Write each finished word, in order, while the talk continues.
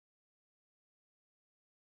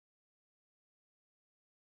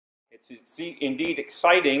It's indeed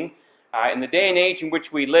exciting in the day and age in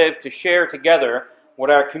which we live to share together what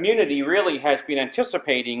our community really has been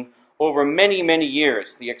anticipating over many, many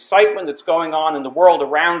years. The excitement that's going on in the world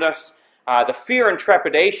around us, the fear and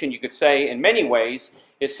trepidation, you could say, in many ways,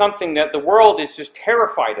 is something that the world is just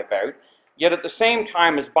terrified about. Yet at the same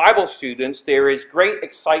time, as Bible students, there is great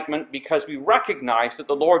excitement because we recognize that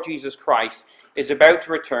the Lord Jesus Christ is about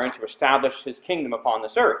to return to establish his kingdom upon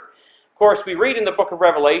this earth. Of course, we read in the book of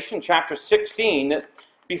Revelation, chapter 16, that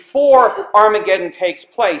before Armageddon takes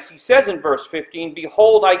place, he says in verse 15,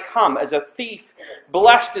 "Behold, I come as a thief.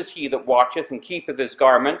 Blessed is he that watcheth and keepeth his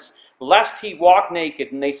garments, lest he walk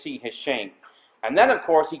naked and they see his shame." And then, of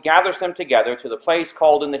course, he gathers them together to the place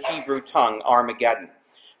called in the Hebrew tongue Armageddon.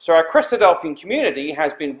 So our Christadelphian community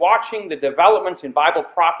has been watching the development in Bible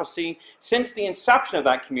prophecy since the inception of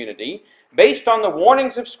that community, based on the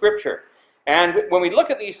warnings of Scripture. And when we look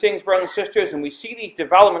at these things, brothers and sisters, and we see these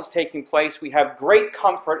developments taking place, we have great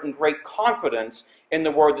comfort and great confidence in the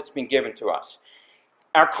Word that's been given to us.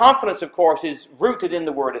 Our confidence, of course, is rooted in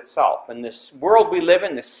the Word itself. In this world we live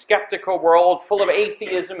in, this skeptical world full of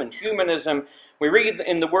atheism and humanism, we read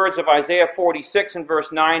in the words of Isaiah 46 and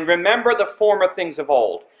verse 9, "Remember the former things of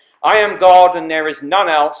old. I am God and there is none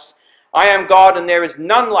else. I am God and there is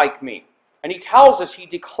none like me." And he tells us, he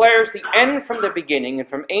declares the end from the beginning and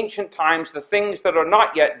from ancient times the things that are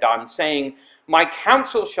not yet done, saying, "My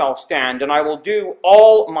counsel shall stand and I will do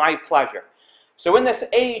all my pleasure." So in this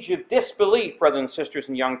age of disbelief, brothers and sisters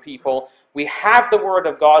and young people, we have the Word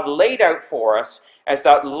of God laid out for us as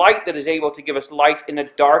that light that is able to give us light in a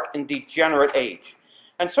dark and degenerate age.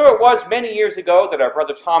 And so it was many years ago that our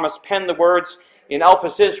brother Thomas penned the words in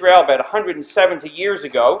Elpis, Israel, about 170 years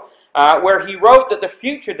ago, where he wrote that the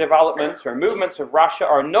future developments or movements of Russia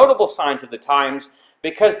are notable signs of the times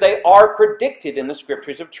because they are predicted in the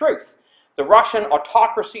Scriptures of truth. The Russian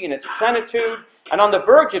autocracy in its plenitude and on the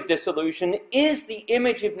verge of dissolution is the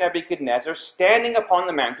image of Nebuchadnezzar standing upon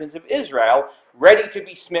the mountains of Israel, ready to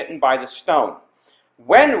be smitten by the stone.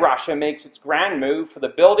 When Russia makes its grand move for the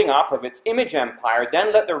building up of its image empire,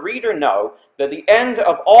 then let the reader know that the end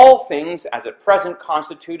of all things as at present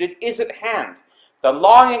constituted is at hand. The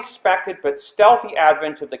long-expected but stealthy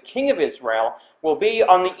advent of the King of Israel will be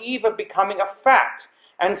on the eve of becoming a fact,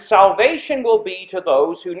 and salvation will be to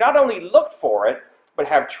those who not only looked for it, but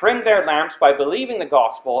have trimmed their lamps by believing the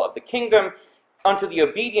gospel of the kingdom unto the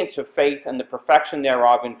obedience of faith and the perfection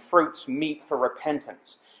thereof in fruits meet for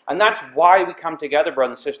repentance. And that's why we come together,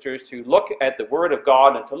 brothers and sisters, to look at the Word of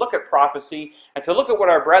God and to look at prophecy and to look at what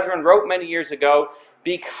our brethren wrote many years ago,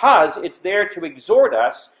 because it's there to exhort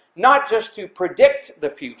us not just to predict the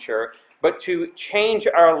future, but to change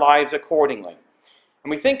our lives accordingly.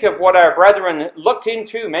 And we think of what our brethren looked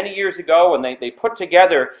into many years ago, and they put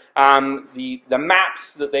together the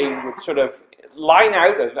maps that they would sort of line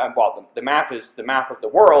out. Well, the map is the map of the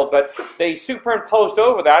world, but they superimposed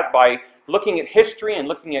over that by looking at history and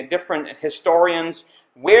looking at different historians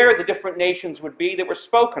where the different nations would be that were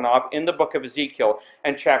spoken of in the book of Ezekiel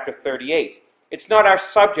and chapter 38. It's not our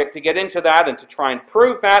subject to get into that and to try and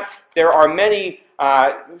prove that. There are many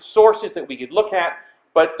sources that we could look at,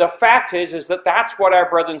 but the fact is that that's what our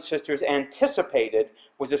brothers and sisters anticipated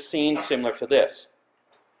was a scene similar to this.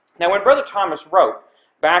 Now, when Brother Thomas wrote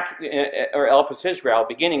back or Elpis, Israel,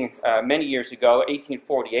 beginning many years ago,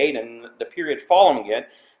 1848, and the period following it,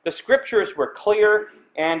 the Scriptures were clear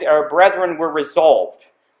and our brethren were resolved.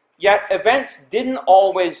 Yet events didn't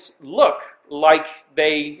always look like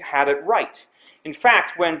they had it right. In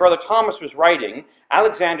fact, when Brother Thomas was writing,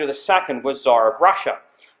 Alexander II was Tsar of Russia.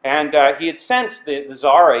 And he had sent the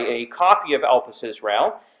Tsar a copy of Elpis,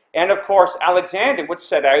 Israel. And of course, Alexander would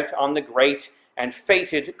set out on the great and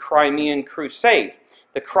fated Crimean Crusade.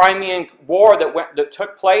 The Crimean War that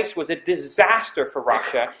took place was a disaster for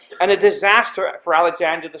Russia and a disaster for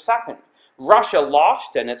Alexander II. Russia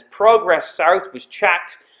lost and its progress south was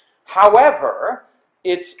checked. However,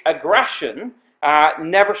 its aggression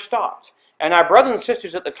never stopped. And our brothers and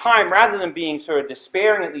sisters at the time, rather than being sort of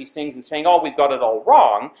despairing at these things and saying, "Oh, we've got it all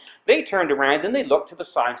wrong," they turned around and they looked to the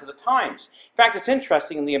signs of the times. In fact, it's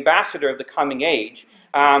interesting, in the Ambassador of the Coming Age,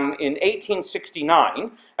 in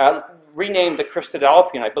 1869, renamed the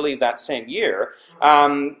Christadelphian, I believe that same year,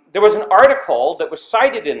 there was an article that was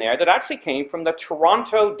cited in there that actually came from the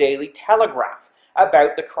Toronto Daily Telegraph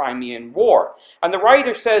about the Crimean War. And the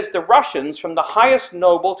writer says, "The Russians, from the highest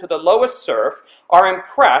noble to the lowest serf, are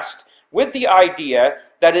impressed with the idea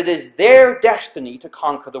that it is their destiny to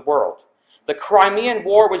conquer the world. The Crimean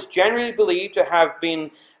War was generally believed to have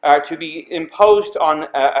been to be imposed on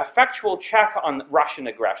effectual check on Russian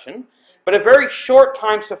aggression. but a very short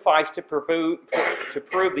time sufficed to prove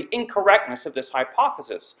the incorrectness of this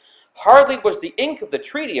hypothesis. Hardly was the ink of the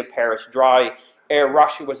Treaty of Paris dry ere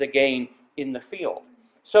Russia was again in the field.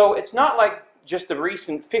 So it's not like just the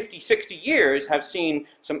recent 50, 60 years have seen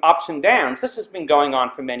some ups and downs. This has been going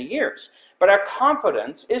on for many years. But our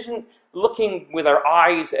confidence isn't looking with our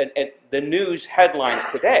eyes at the news headlines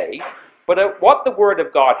today, but at what the Word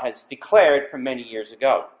of God has declared from many years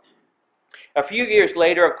ago. A few years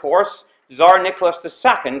later, of course, Tsar Nicholas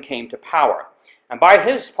II came to power. And by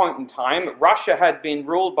his point in time, Russia had been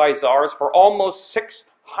ruled by czars for almost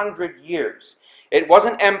 600 years. It was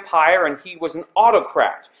an empire and he was an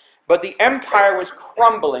autocrat. But the empire was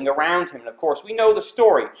crumbling around him. And of course, we know the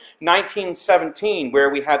story. 1917, where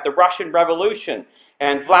we had the Russian Revolution,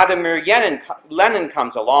 and Vladimir Lenin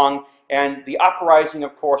comes along, and the uprising,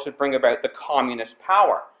 of course, would bring about the communist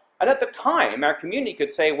power. And at the time, our community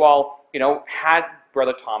could say, well, had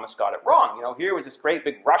Brother Thomas got it wrong? Here was this great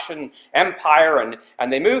big Russian empire,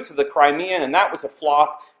 and they moved to the Crimean, and that was a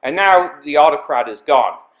flop, and now the autocrat is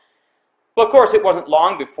gone. Well, of course, it wasn't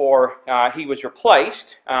long before he was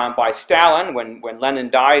replaced by Stalin. When Lenin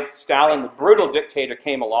died, Stalin, the brutal dictator,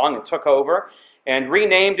 came along and took over and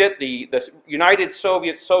renamed it the United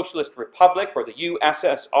Soviet Socialist Republic, or the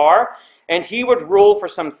USSR, and he would rule for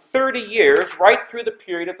some 30 years, right through the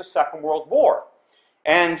period of the Second World War.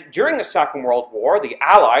 And during the Second World War, the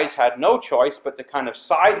Allies had no choice but to kind of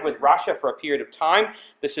side with Russia for a period of time.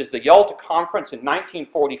 This is the Yalta Conference in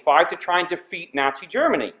 1945 to try and defeat Nazi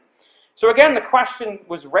Germany. So again, the question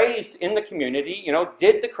was raised in the community,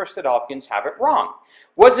 did the Christadelphians have it wrong?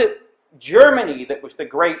 Was it Germany that was the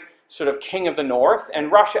great sort of king of the north,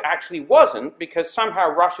 and Russia actually wasn't, because somehow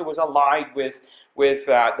Russia was allied with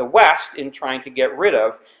the West in trying to get rid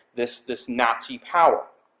of this Nazi power?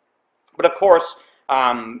 But of course,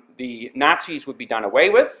 the Nazis would be done away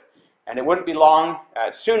with, and it wouldn't be long.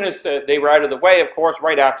 As soon as they were out of the way, of course,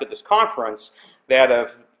 right after this conference, that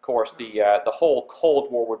of course, the whole Cold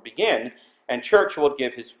War would begin, and Churchill would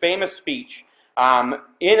give his famous speech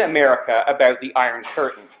in America about the Iron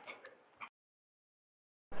Curtain.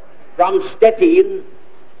 From Stettin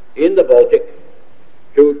in the Baltic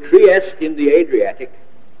to Trieste in the Adriatic,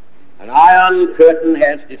 an iron curtain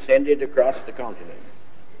has descended across the continent.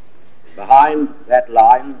 Behind that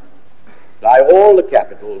line lie all the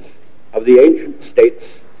capitals of the ancient states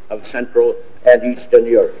of Central and Eastern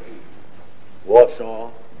Europe: Warsaw,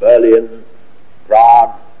 Berlin,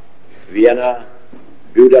 Prague, Vienna,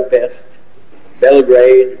 Budapest,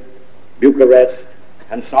 Belgrade, Bucharest,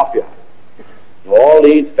 and Sofia. All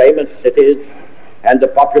these famous cities and the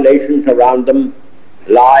populations around them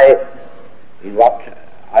lie in what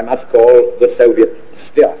I must call the Soviet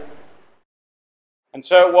sphere. And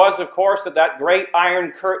so it was, of course, that great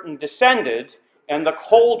Iron Curtain descended, and the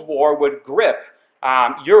Cold War would grip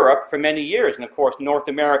Europe for many years. And of course, North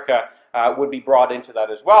America would be brought into that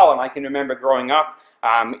as well. And I can remember growing up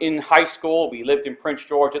in high school. We lived in Prince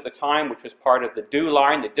George at the time, which was part of the DEW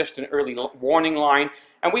line, the Distant Early Warning Line.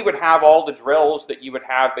 And we would have all the drills that you would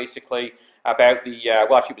have basically about the,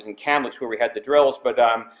 well, actually it was in Kamloops where we had the drills, but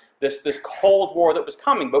this Cold War that was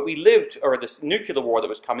coming. But we lived, or this nuclear war that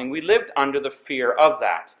was coming, we lived under the fear of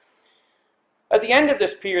that. At the end of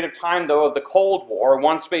this period of time, though, of the Cold War,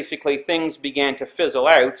 once basically things began to fizzle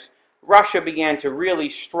out, Russia began to really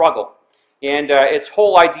struggle. And its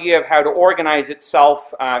whole idea of how to organize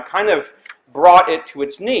itself kind of brought it to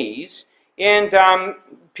its knees. And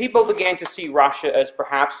people began to see Russia as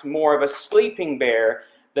perhaps more of a sleeping bear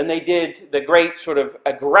than they did the great sort of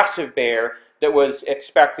aggressive bear that was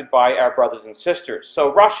expected by our brothers and sisters.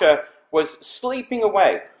 So Russia was sleeping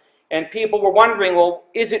away. And people were wondering, well,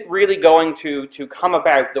 is it really going to come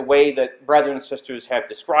about the way that brothers and sisters have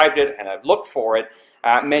described it and have looked for it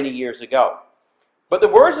many years ago? But the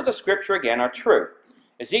words of the Scripture, again, are true.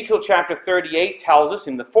 Ezekiel chapter 38 tells us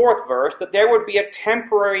in the 4th verse that there would be a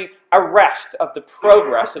temporary arrest of the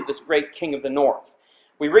progress of this great king of the north.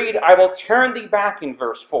 We read, I will turn thee back in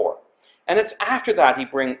verse 4. And it's after that he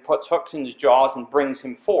puts hooks in his jaws and brings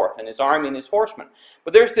him forth, and his army and his horsemen.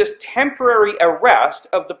 But there's this temporary arrest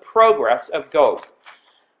of the progress of Gog.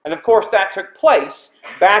 And of course that took place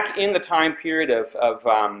back in the time period of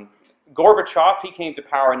Gorbachev. He came to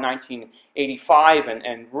power in 1985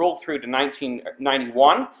 and ruled through to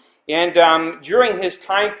 1991. And during his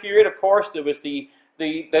time period, of course, there was the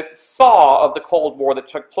thaw of the Cold War that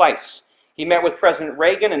took place. He met with President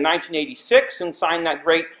Reagan in 1986 and signed that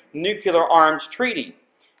great nuclear arms treaty.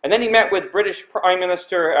 And then he met with British Prime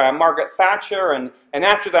Minister Margaret Thatcher, and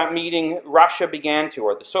after that meeting, Russia began to,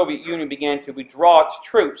 or the Soviet Union began to withdraw its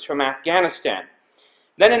troops from Afghanistan.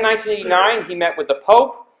 Then in 1989, he met with the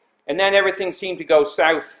Pope, And then everything seemed to go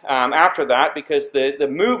south after that, because the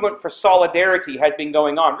movement for solidarity had been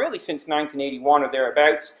going on really since 1981 or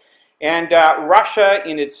thereabouts. And Russia,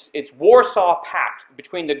 in its Warsaw Pact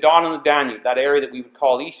between the Don and the Danube, that area that we would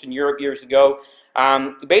call Eastern Europe years ago,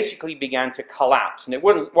 basically began to collapse. And it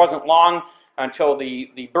wasn't long until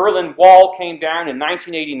the Berlin Wall came down in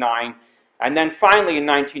 1989, and then finally in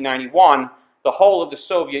 1991, the whole of the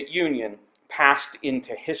Soviet Union passed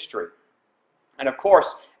into history. And of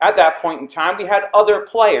course, at that point in time, we had other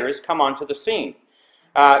players come onto the scene.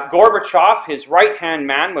 Gorbachev, his right-hand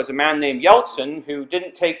man, was a man named Yeltsin, who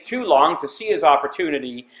didn't take too long to see his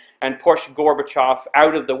opportunity and push Gorbachev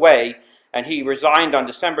out of the way, and he resigned on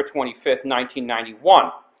December 25th,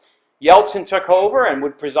 1991. Yeltsin took over and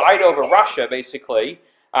would preside over Russia, basically,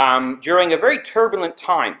 during a very turbulent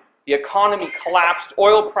time. The economy collapsed,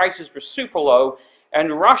 oil prices were super low,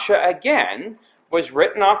 and Russia, again, was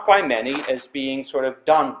written off by many as being sort of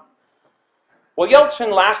done. Well,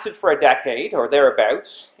 Yeltsin lasted for a decade, or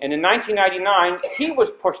thereabouts, and in 1999, he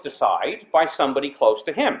was pushed aside by somebody close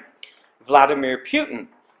to him, Vladimir Putin,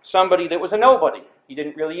 somebody that was a nobody. He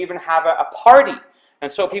didn't really even have a party.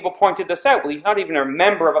 And so people pointed this out. Well, he's not even a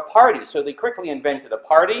member of a party. So they quickly invented a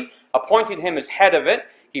party, appointed him as head of it.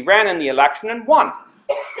 He ran in the election and won.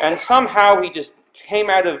 And somehow he just came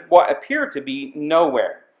out of what appeared to be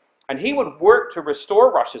nowhere. And he would work to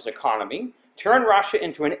restore Russia's economy, turn Russia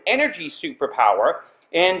into an energy superpower,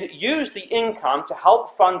 and use the income to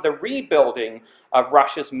help fund the rebuilding of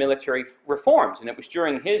Russia's military reforms. And it was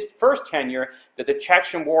during his first tenure that the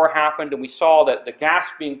Chechen War happened, and we saw that the gas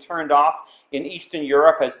being turned off in Eastern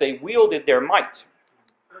Europe as they wielded their might.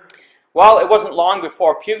 Well, it wasn't long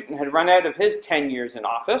before Putin had run out of his 10 years in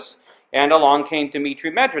office, and along came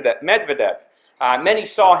Dmitry Medvedev. Many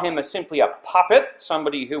saw him as simply a puppet,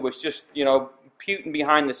 somebody who was just, Putin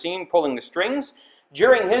behind the scene, pulling the strings.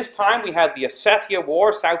 During his time, we had the Ossetia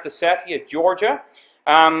War, South Ossetia, Georgia.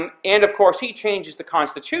 And of course, he changes the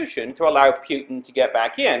constitution to allow Putin to get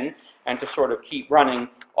back in and to sort of keep running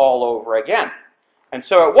all over again. And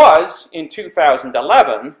so it was in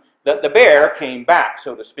 2011 that the bear came back,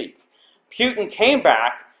 so to speak. Putin came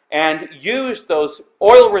back and used those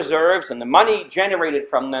oil reserves and the money generated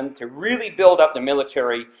from them to really build up the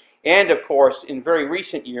military. And of course, in very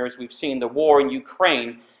recent years, we've seen the war in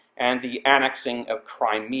Ukraine and the annexing of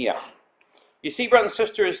Crimea. You see, brothers and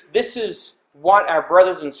sisters, this is what our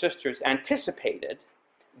brothers and sisters anticipated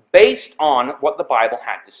based on what the Bible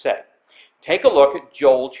had to say. Take a look at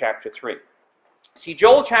Joel chapter 3. See,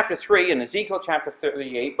 Joel chapter 3 and Ezekiel chapter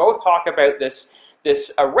 38 both talk about this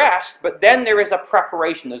arrest, but then there is a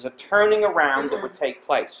preparation, there's a turning around that would take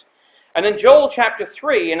place. And in Joel chapter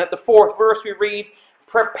 3, and at the 4th verse, we read,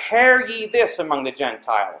 "Prepare ye this among the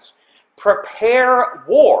Gentiles. Prepare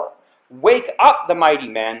war. Wake up the mighty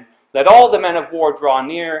men. Let all the men of war draw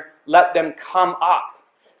near. Let them come up."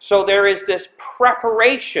 So there is this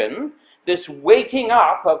preparation, this waking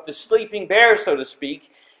up of the sleeping bears, so to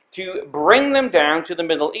speak, to bring them down to the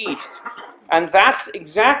Middle East. And that's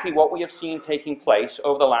exactly what we have seen taking place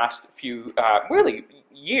over the last few, really,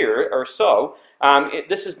 year or so.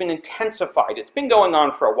 This has been intensified. It's been going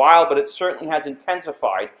on for a while, but it certainly has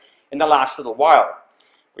intensified in the last little while.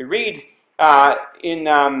 We read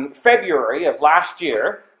in February of last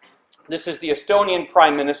year, this is the Estonian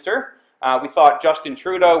Prime Minister. We thought Justin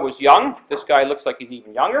Trudeau was young. This guy looks like he's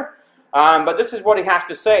even younger. But this is what he has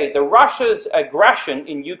to say. The Russia's aggression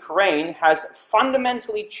in Ukraine has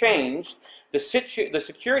fundamentally changed the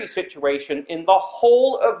security situation in the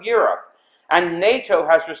whole of Europe, and NATO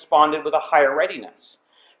has responded with a higher readiness.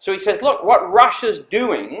 So he says, look, what Russia's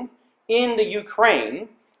doing in the Ukraine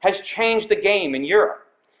has changed the game in Europe.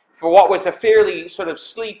 For what was a fairly sort of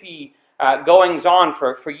sleepy goings-on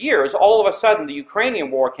for years, all of a sudden the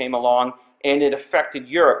Ukrainian war came along and it affected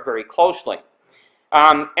Europe very closely.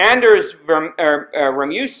 Anders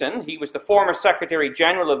Rasmussen, he was the former Secretary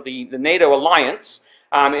General of the NATO alliance.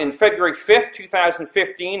 In February 5th,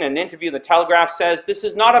 2015, an interview in the Telegraph says, this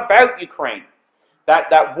is not about Ukraine.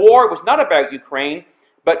 That war was not about Ukraine,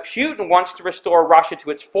 but Putin wants to restore Russia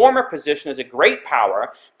to its former position as a great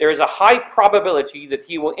power. There is a high probability that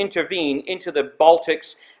he will intervene into the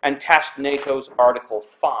Baltics and test NATO's Article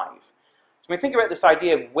 5. So when we think about this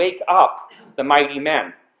idea of wake up the mighty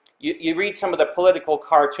men, you read some of the political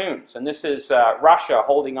cartoons, and this is Russia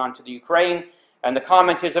holding on to the Ukraine, and the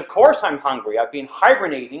comment is, of course I'm hungry. I've been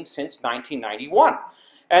hibernating since 1991.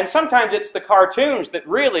 And sometimes it's the cartoons that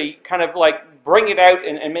really kind of like bring it out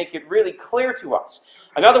and make it really clear to us.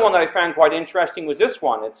 Another one that I found quite interesting was this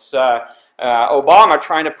one. It's Obama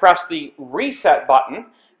trying to press the reset button,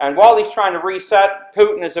 and while he's trying to reset,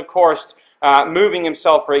 Putin is, of course, moving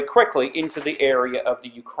himself very quickly into the area of the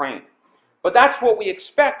Ukraine. But that's what we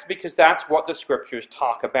expect, because that's what the scriptures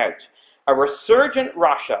talk about. A resurgent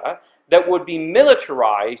Russia that would be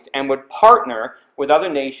militarized and would partner with other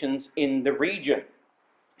nations in the region.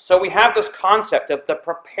 So we have this concept of the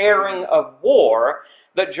preparing of war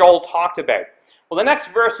that Joel talked about. Well, the next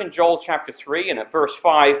verse in Joel chapter 3 and at verse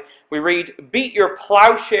 5, we read, "Beat your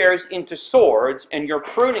plowshares into swords and your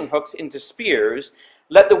pruning hooks into spears.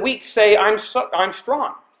 Let the weak say, I'm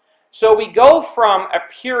strong." So we go from a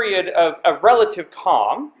period of relative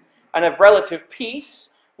calm and of relative peace,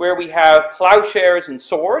 where we have plowshares and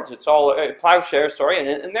swords. It's all plowshares, sorry,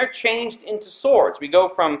 and they're changed into swords. We go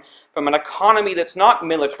from an economy that's not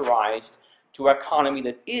militarized to an economy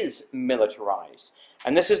that is militarized.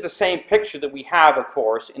 And this is the same picture that we have, of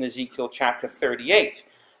course, in Ezekiel chapter 38.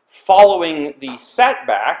 Following the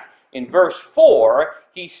setback, in verse 4,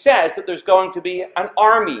 he says that there's going to be an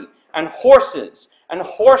army and horses and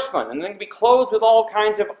horsemen, and they're going to be clothed with all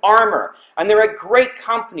kinds of armor. And they're a great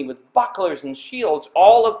company with bucklers and shields,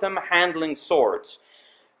 all of them handling swords.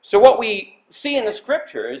 So what we see in the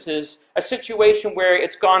scriptures is a situation where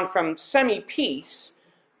it's gone from semi-peace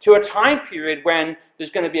to a time period when there's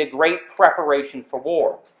going to be a great preparation for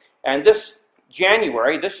war. And this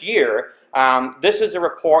January, this year, this is a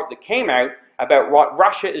report that came out about what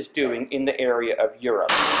Russia is doing in the area of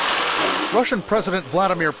Europe. Russian President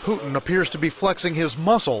Vladimir Putin appears to be flexing his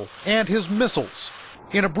muscle and his missiles.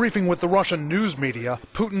 In a briefing with the Russian news media,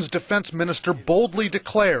 Putin's defense minister boldly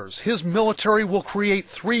declares his military will create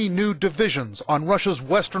 3 new divisions on Russia's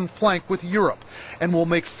western flank with Europe and will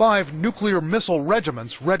make 5 nuclear missile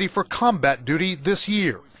regiments ready for combat duty this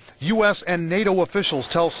year. U.S. and NATO officials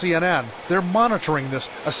tell CNN they're monitoring this,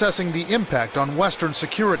 assessing the impact on Western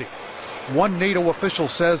security. One NATO official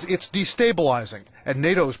says it's destabilizing, and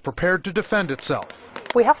NATO's prepared to defend itself.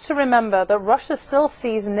 We have to remember that Russia still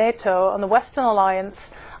sees NATO and the Western alliance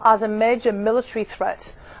as a major military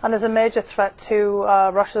threat and as a major threat to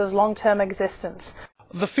Russia's long-term existence.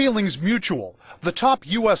 The feeling's mutual. The top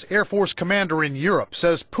U.S. Air Force commander in Europe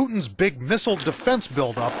says Putin's big missile defense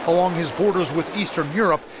buildup along his borders with Eastern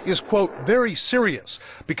Europe is, quote, very serious,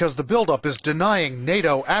 because the buildup is denying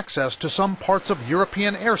NATO access to some parts of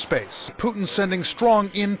European airspace. Putin's sending strong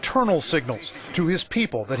internal signals to his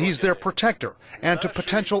people that he's their protector and to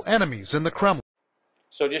potential enemies in the Kremlin.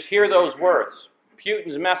 So just hear those words.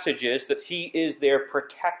 Putin's message is that he is their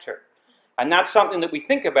protector. And that's something that we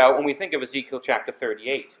think about when we think of Ezekiel chapter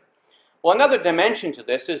 38. Well, another dimension to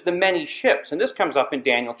this is the many ships, and this comes up in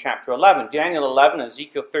Daniel chapter 11. Daniel 11,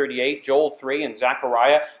 Ezekiel 38, Joel 3, and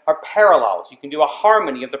Zechariah are parallels. You can do a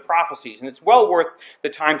harmony of the prophecies, and it's well worth the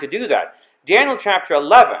time to do that. Daniel chapter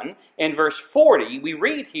 11, in verse 40, we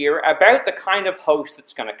read here about the kind of host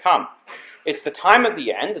that's going to come. It's the time of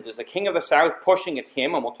the end. There's the king of the south pushing at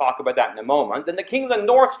him, and we'll talk about that in a moment. Then the king of the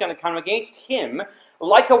north is going to come against him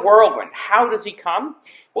like a whirlwind. How does he come?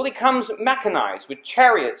 Well, he comes mechanized with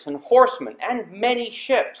chariots and horsemen and many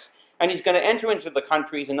ships, and he's going to enter into the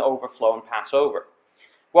countries and overflow and pass over.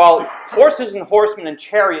 Well, horses and horsemen and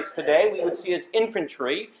chariots today we would see as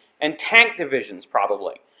infantry and tank divisions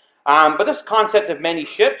probably. But this concept of many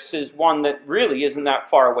ships is one that really isn't that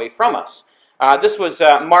far away from us. This was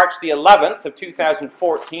March the 11th of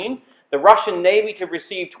 2014. The Russian Navy to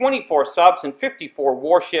receive 24 subs and 54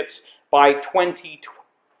 warships by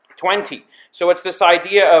 2020. So it's this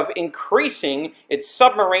idea of increasing its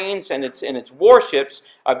submarines and its warships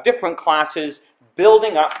of different classes,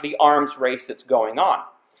 building up the arms race that's going on.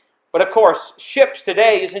 But of course, ships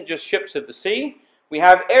today isn't just ships of the sea. We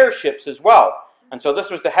have airships as well. And so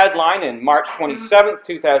this was the headline in March 27th,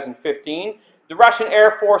 2015. The Russian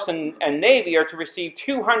Air Force and Navy are to receive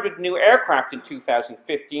 200 new aircraft in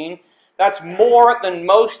 2015. That's more than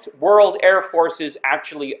most world air forces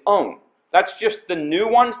actually own. That's just the new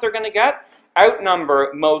ones they're going to get,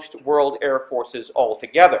 outnumber most world air forces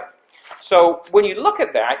altogether. So when you look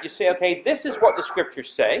at that, you say, okay, this is what the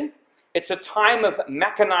scriptures say. It's a time of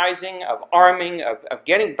mechanizing, of arming, of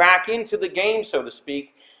getting back into the game, so to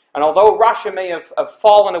speak. And although Russia may have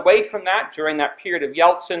fallen away from that during that period of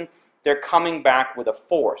Yeltsin, they're coming back with a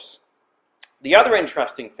force. The other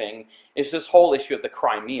interesting thing is this whole issue of the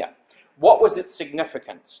Crimea. What was its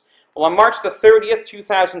significance? Well, on March the 30th,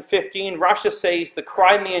 2015, Russia says the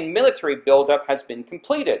Crimean military buildup has been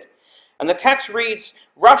completed. And the text reads,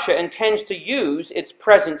 Russia intends to use its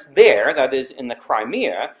presence there, that is in the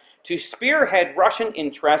Crimea, to spearhead Russian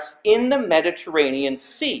interests in the Mediterranean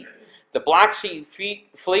Sea. The Black Sea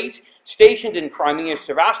fleet stationed in Crimea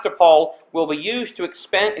Sevastopol will be used to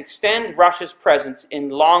extend Russia's presence in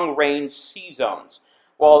long-range sea zones.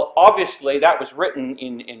 Well, obviously, that was written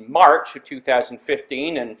in March of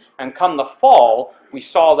 2015, and come the fall, we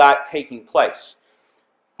saw that taking place.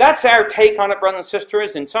 That's our take on it, brothers and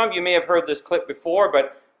sisters, and some of you may have heard this clip before,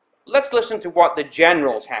 but let's listen to what the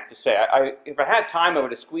generals have to say. If I had time, I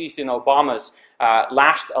would have squeezed in Obama's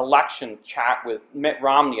last election chat with Mitt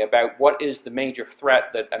Romney about what is the major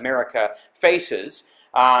threat that America faces.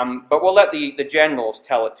 But we'll let the generals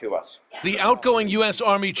tell it to us. The outgoing U.S.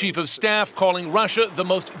 Army Chief of Staff calling Russia the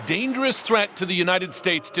most dangerous threat to the United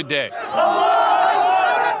States today.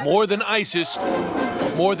 More than ISIS,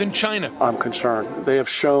 more than China. I'm concerned. They have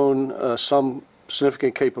shown some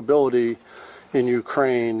significant capability in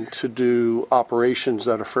Ukraine to do operations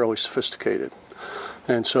that are fairly sophisticated.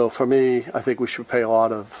 And so for me, I think we should pay a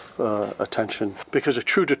lot of attention, because a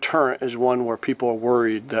true deterrent is one where people are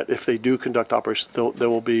worried that if they do conduct operations, there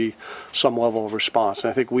will be some level of response. And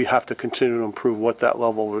I think we have to continue to improve what that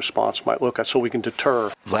level of response might look at so we can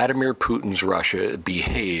deter. Vladimir Putin's Russia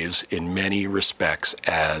behaves in many respects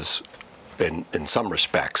as in some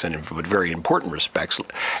respects, and in very important respects,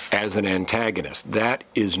 as an antagonist. That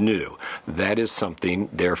is new. That is something,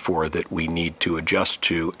 therefore, that we need to adjust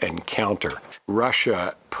to and counter.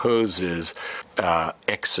 Russia poses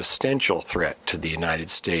existential threat to the United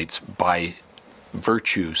States by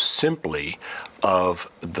virtue simply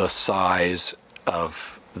of the size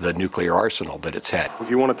of the nuclear arsenal that it's had. If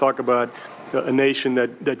you want to talk about a nation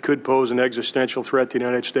that could pose an existential threat to the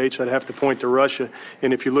United States, I'd have to point to Russia.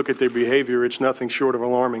 And if you look at their behavior, it's nothing short of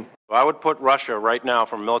alarming. I would put Russia right now,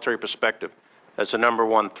 from a military perspective, as the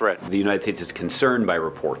 #1 threat. The United States is concerned by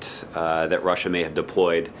reports that Russia may have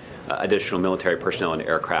deployed additional military personnel and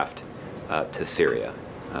aircraft to Syria,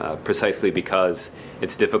 precisely because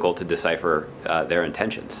it's difficult to decipher their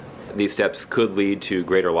intentions. These steps could lead to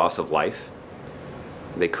greater loss of life.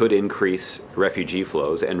 They could increase refugee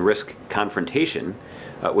flows and risk confrontation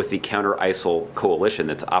with the counter-ISIL coalition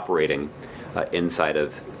that's operating inside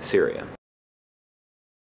of Syria.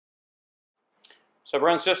 So,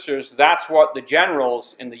 brothers and sisters, that's what the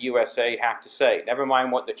generals in the USA have to say. Never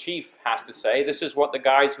mind what the chief has to say. This is what the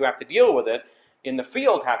guys who have to deal with it in the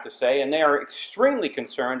field have to say, and they are extremely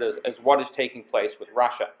concerned as what is taking place with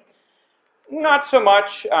Russia. Not so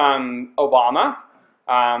much Obama.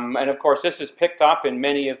 And of course, this is picked up in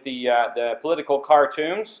many of the political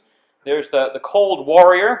cartoons. There's the cold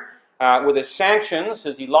warrior with his sanctions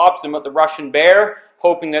as he lobs them at the Russian bear,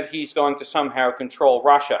 hoping that he's going to somehow control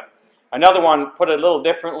Russia. Another one, put it a little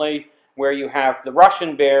differently, where you have the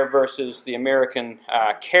Russian bear versus the American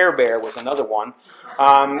Care Bear was another one.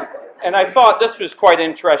 And I thought this was quite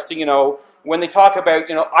interesting, you know, when they talk about,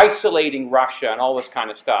 you know, isolating Russia and all this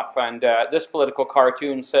kind of stuff. And this political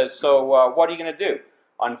cartoon says, so what are you going to do?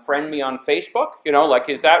 Unfriend me on Facebook? You know, like,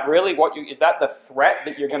 is that really what is that the threat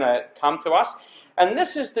that you're going to come to us? And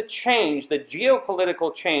this is the change, the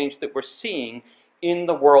geopolitical change that we're seeing in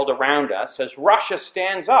the world around us as Russia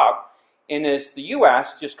stands up and as the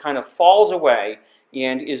U.S. just kind of falls away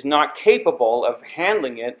and is not capable of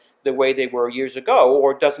handling it the way they were years ago,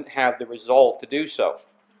 or doesn't have the resolve to do so.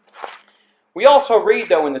 We also read,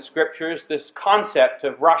 though, in the scriptures this concept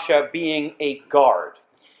of Russia being a guard.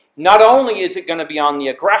 Not only is it going to be on the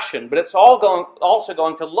aggression, but it's also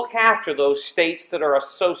going to look after those states that are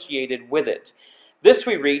associated with it. This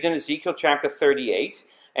we read in Ezekiel chapter 38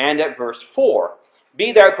 and at verse 4.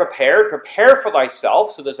 Be thou prepared, prepare for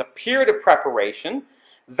thyself, so there's a period of preparation,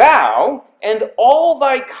 thou and all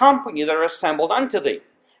thy company that are assembled unto thee,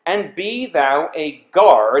 and be thou a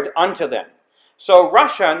guard unto them. So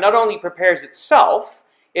Russia not only prepares itself,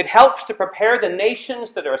 it helps to prepare the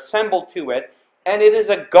nations that are assembled to it, and it is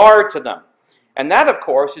a guard to them. And that, of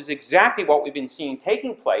course, is exactly what we've been seeing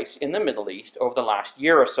taking place in the Middle East over the last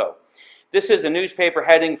year or so. This is a newspaper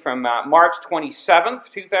heading from March 27th,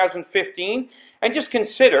 2015. And just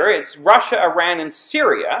consider, it's Russia, Iran, and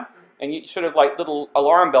Syria. And you sort of like little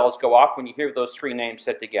alarm bells go off when you hear those three names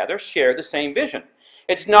said together, share the same vision.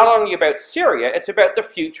 It's not only about Syria, it's about the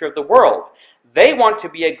future of the world. They want to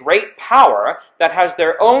be a great power that has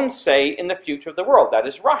their own say in the future of the world. That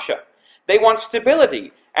is Russia. They want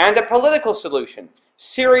stability and a political solution.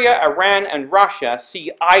 Syria, Iran, and Russia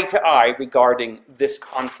see eye to eye regarding this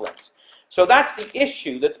conflict. So that's the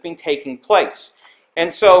issue that's been taking place.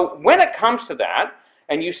 And so when it comes to that,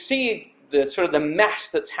 and you see the sort of the mess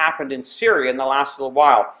that's happened in Syria in the last little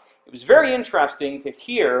while, it was very interesting to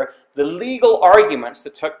hear the legal arguments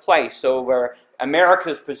that took place over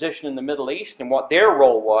America's position in the Middle East and what their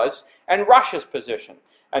role was, and Russia's position.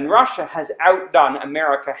 And Russia has outdone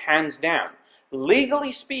America hands down.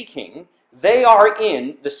 Legally speaking, they are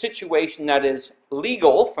in the situation that is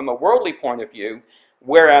legal from a worldly point of view,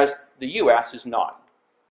 whereas the U.S. is not.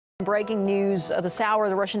 Breaking news this hour,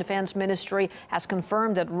 the Russian Defense Ministry has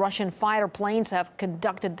confirmed that Russian fighter planes have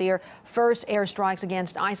conducted their first airstrikes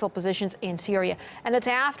against ISIL positions in Syria. And it's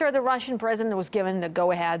after the Russian president was given the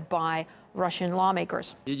go-ahead by Russian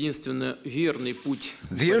lawmakers. The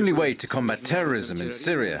only way to combat terrorism in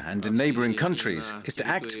Syria and in neighboring countries is to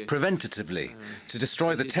act preventatively, to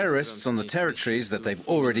destroy the terrorists on the territories that they've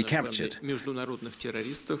already captured.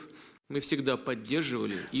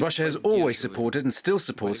 Russia has always supported and still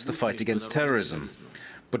supports the fight against terrorism.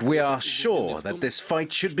 But we are sure that this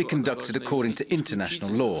fight should be conducted according to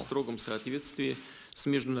international law.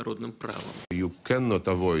 You cannot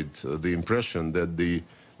avoid the impression that the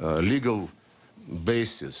legal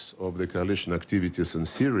basis of the coalition activities in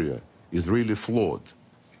Syria is really flawed.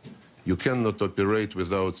 You cannot operate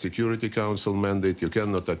without Security Council mandate, you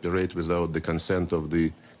cannot operate without the consent of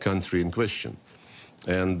the country in question.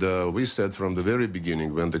 And we said from the very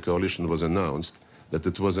beginning, when the coalition was announced, that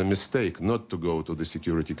it was a mistake not to go to the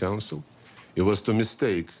Security Council. It was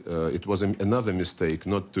another mistake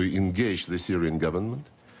not to engage the Syrian government.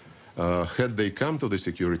 Had they come to the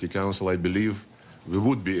Security Council, I believe we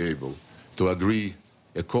would be able to agree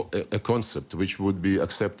a concept which would be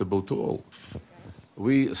acceptable to all.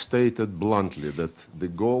 We stated bluntly that the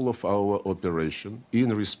goal of our operation,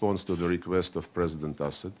 in response to the request of President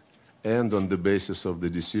Assad, and on the basis of the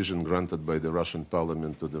decision granted by the Russian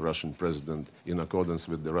parliament to the Russian president in accordance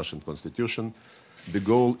with the Russian constitution, the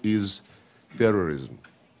goal is terrorism.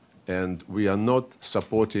 And we are not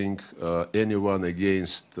supporting anyone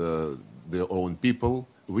against their own people.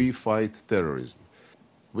 We fight terrorism.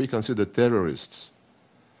 We consider terrorists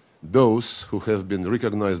those who have been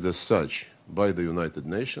recognized as such by the United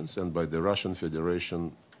Nations and by the Russian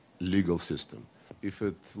Federation legal system. If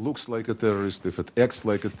it looks like a terrorist, if it acts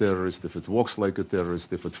like a terrorist, if it walks like a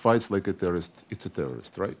terrorist, if it fights like a terrorist, it's a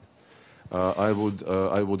terrorist, right? I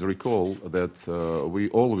would recall that we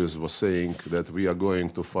always were saying that we are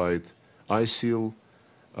going to fight ISIL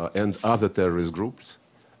and other terrorist groups.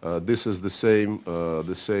 This is the same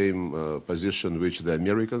position which the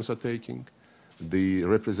Americans are taking. The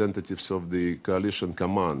representatives of the coalition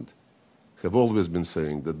command have always been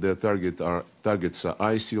saying that their targets are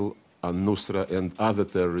ISIL, al-Nusra and other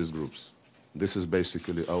terrorist groups. This is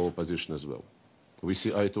basically our position as well. We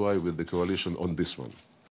see eye to eye with the coalition on this one.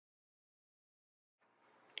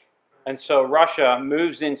 And so Russia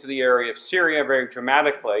moves into the area of Syria very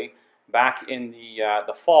dramatically back in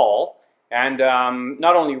the fall. And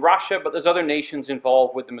not only Russia, but there's other nations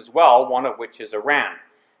involved with them as well, one of which is Iran.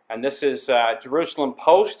 And this is Jerusalem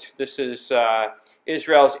Post. This is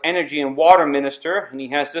Israel's energy and water minister, and he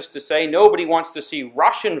has this to say: nobody wants to see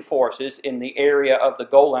Russian forces in the area of the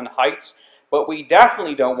Golan Heights, but we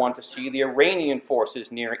definitely don't want to see the Iranian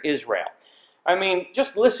forces near Israel. I mean,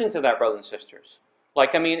 just listen to that, brothers and sisters.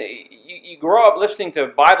 Like, I mean, you grow up listening to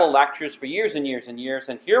Bible lectures for years and years and years,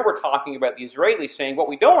 and here we're talking about the Israelis saying what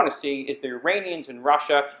we don't want to see is the Iranians and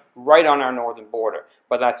Russia right on our northern border.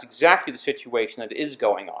 But that's exactly the situation that is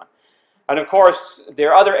going on. And of course,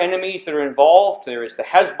 there are other enemies that are involved. There is the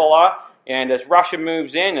Hezbollah, and as Russia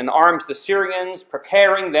moves in and arms the Syrians,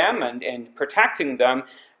 preparing them and protecting them,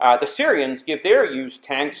 the Syrians give their used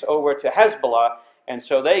tanks over to Hezbollah, and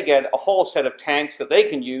so they get a whole set of tanks that they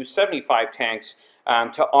can use, 75 tanks,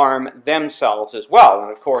 to arm themselves as well.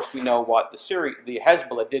 And of course, we know what the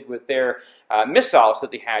Hezbollah did with their missiles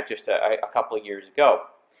that they had just a couple of years ago.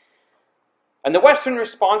 And the Western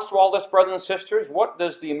response to all this, brothers and sisters, what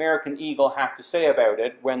does the American eagle have to say about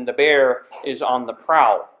it when the bear is on the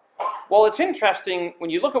prowl? Well, it's interesting,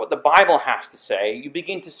 when you look at what the Bible has to say, you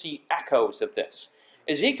begin to see echoes of this.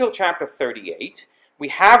 Ezekiel chapter 38, we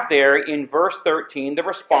have there in verse 13 the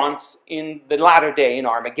response in the latter day in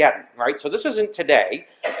Armageddon, right? So this isn't today,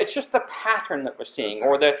 it's just the pattern that we're seeing,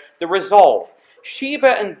 or the resolve.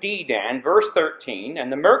 Sheba and Dedan, verse 13,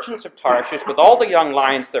 and the merchants of Tarshish with all the young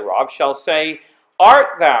lions thereof shall say,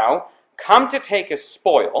 art thou come to take a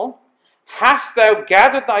spoil? Hast thou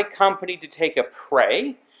gathered thy company to take a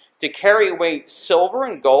prey, to carry away silver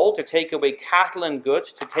and gold, to take away cattle and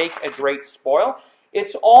goods, to take a great spoil?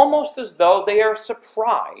 It's almost as though they are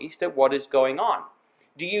surprised at what is going on.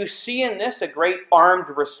 Do you see in this a great armed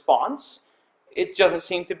response? It doesn't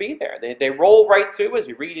seem to be there. They roll right through, as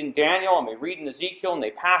we read in Daniel and we read in Ezekiel, and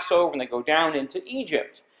they pass over and they go down into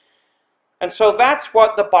Egypt. And so that's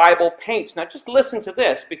what the Bible paints. Now just listen to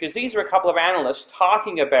this, because these are a couple of analysts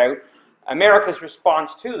talking about America's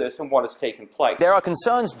response to this and what has taken place. There are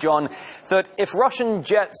concerns, John, that if Russian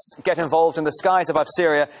jets get involved in the skies above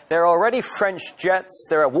Syria, there are already French jets,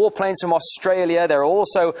 there are warplanes from Australia, there are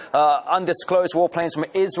also undisclosed warplanes from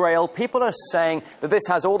Israel. People are saying that this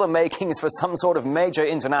has all the makings for some sort of major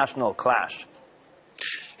international clash.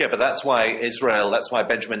 Yeah, but that's why that's why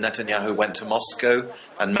Benjamin Netanyahu went to Moscow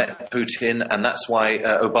and met Putin, and that's why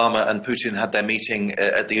Obama and Putin had their meeting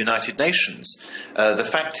at the United Nations. The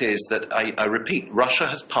fact is that, I repeat, Russia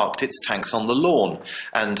has parked its tanks on the lawn,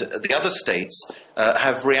 and the other states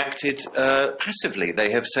have reacted passively.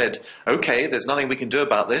 They have said, okay, there's nothing we can do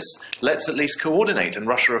about this, let's at least coordinate. And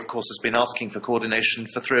Russia, of course, has been asking for coordination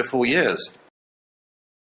for 3 or 4 years.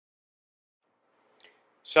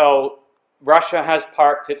 So Russia has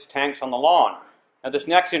parked its tanks on the lawn. Now, this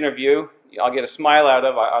next interview, I'll get a smile out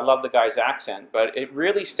of. I love the guy's accent, but it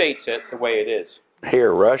really states it the way it is.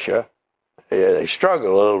 Here, Russia, they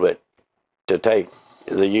struggled a little bit to take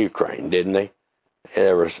the Ukraine, didn't they?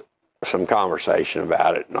 There was some conversation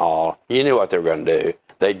about it and all. You knew what they were going to do.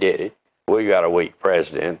 They did it. We got a weak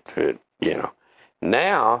president, you know.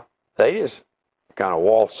 Now, they just kind of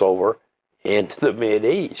waltz over into the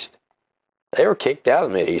Mideast. They were kicked out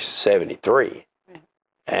of the Mideast in '73,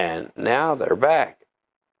 and now they're back.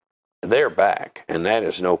 They're back, and that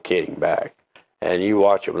is no kidding back. And you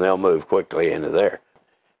watch them, they'll move quickly into there.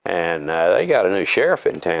 And they got a new sheriff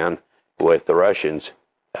in town with the Russians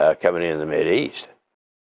coming in the Mideast.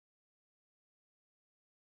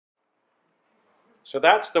 So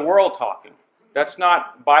that's the world talking. That's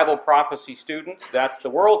not Bible prophecy students. That's the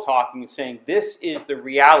world talking and saying this is the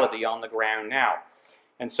reality on the ground now.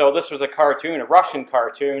 And so this was a cartoon, a Russian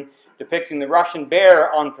cartoon, depicting the Russian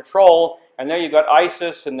bear on patrol, and there you've got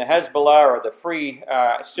ISIS and the Hezbollah, or the Free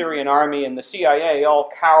Syrian Army, and the CIA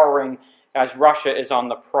all cowering as Russia is on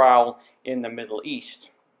the prowl in the Middle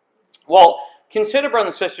East. Well, consider,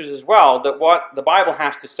 brothers and sisters, as well, that what the Bible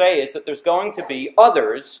has to say is that there's going to be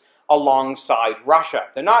others alongside Russia.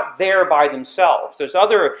 They're not there by themselves. There's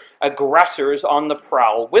other aggressors on the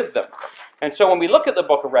prowl with them. And so when we look at the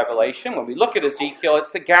book of Revelation, when we look at Ezekiel, it's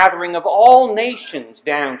the gathering of all nations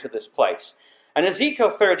down to this place. And Ezekiel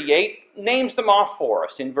 38 names them off for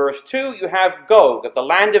us. In verse 2, you have Gog, of the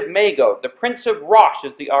land of Magog, the prince of Rosh,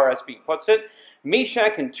 as the RSV puts it,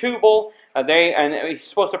 Meshach and Tubal, and he's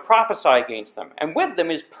supposed to prophesy against them. And with them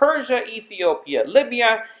is Persia, Ethiopia,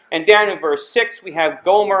 Libya, and down in verse 6 we have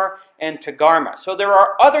Gomer and Togarmah. So there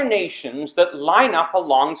are other nations that line up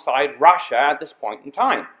alongside Russia at this point in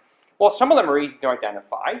time. Well, some of them are easy to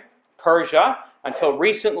identify. Persia, until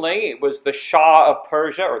recently, it was the Shah of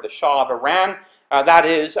Persia, or the Shah of Iran. That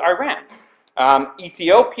is Iran.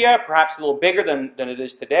 Ethiopia, perhaps a little bigger than it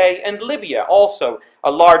is today. And Libya, also a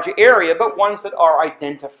large area, but ones that are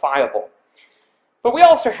identifiable. But we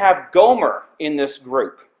also have Gomer in this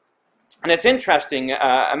group. And it's interesting,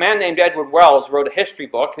 a man named Edward Wells wrote a history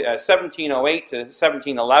book, 1708 to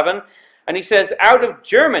 1711, and he says, out of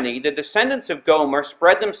Germany, the descendants of Gomer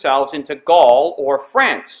spread themselves into Gaul or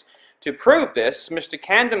France. To prove this, Mr.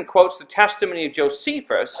 Camden quotes the testimony of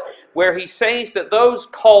Josephus, where he says that those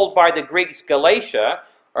called by the Greeks Galatia,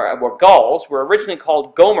 or Gauls, were originally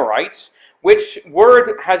called Gomerites, which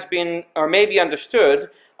word has been, or may be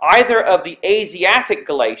understood, either of the Asiatic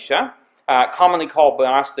Galatia, commonly called by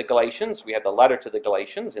us the Galatians, we have the letter to the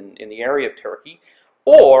Galatians in the area of Turkey,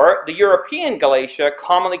 or the European Galatia,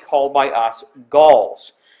 commonly called by us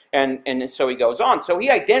Gauls. And so he goes on. So he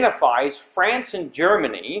identifies France and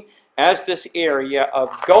Germany as this area of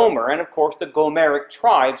Gomer, and of course the Gomeric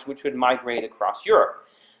tribes which would migrate across Europe.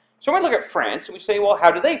 So when we look at France, and we say, well, how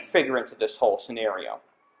do they figure into this whole scenario?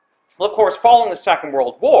 Well, of course, following the Second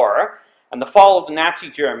World War and the fall of the Nazi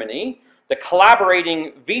Germany, the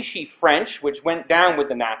collaborating Vichy French, which went down with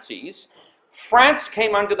the Nazis, France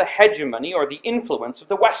came under the hegemony or the influence of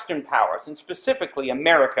the Western powers, and specifically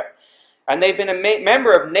America. And they've been a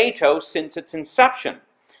member of NATO since its inception.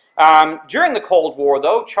 During the Cold War,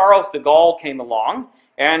 though, Charles de Gaulle came along,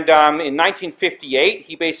 and in 1958,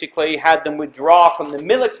 he basically had them withdraw from the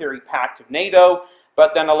military pact of NATO,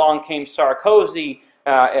 but then along came Sarkozy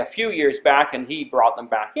a few years back, and he brought them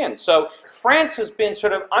back in. So France has been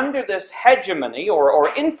sort of under this hegemony or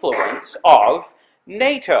influence of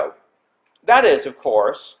NATO. That is, of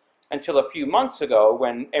course, until a few months ago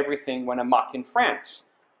when everything went amok in France.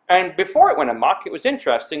 And before it went amok, it was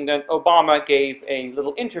interesting that Obama gave a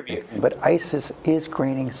little interview. But ISIS is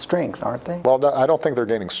gaining strength, aren't they? Well, I don't think they're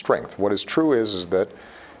gaining strength. What is true is that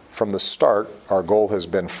from the start, our goal has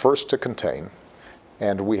been first to contain,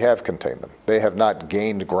 and we have contained them. They have not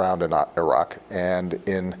gained ground in Iraq, and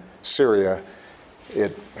in Syria,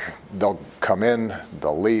 they'll come in,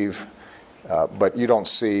 they'll leave, But you don't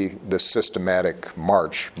see this systematic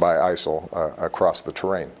march by ISIL across the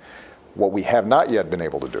terrain. What we have not yet been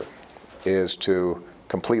able to do is to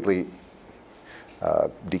completely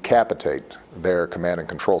decapitate their command and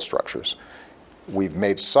control structures. We've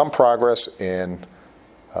made some progress in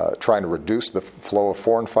trying to reduce the flow of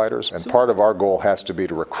foreign fighters, and part of our goal has to be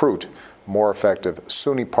to recruit more effective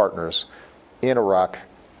Sunni partners in Iraq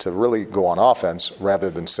to really go on offense rather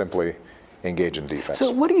than simply engage in defense.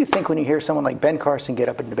 So what do you think when you hear someone like Ben Carson get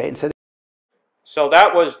up in debate and say... So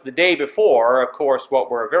that was the day before, of course, what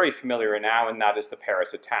we're very familiar with now, and that is the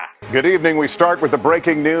Paris attack. Good evening. We start with the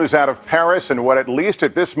breaking news out of Paris and what, at least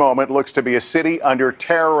at this moment, looks to be a city under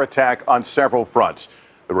terror attack on several fronts.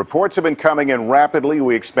 The reports have been coming in rapidly.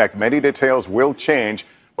 We expect many details will change.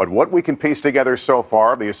 But what we can piece together so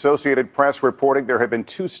far, the Associated Press reporting there have been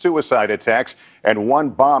 2 suicide attacks and 1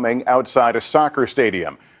 bombing outside a soccer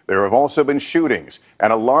stadium. There have also been shootings,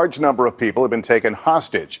 and a large number of people have been taken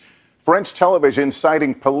hostage. French television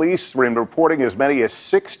citing police reporting as many as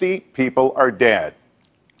 60 people are dead.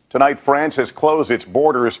 Tonight, France has closed its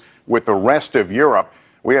borders with the rest of Europe.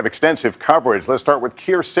 We have extensive coverage. Let's start with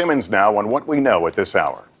Keir Simmons now on what we know at this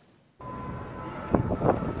hour.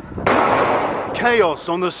 Chaos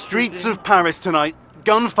on the streets of Paris tonight,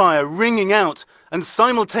 gunfire ringing out, and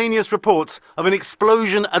simultaneous reports of an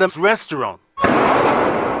explosion at a restaurant.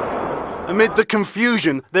 Amid the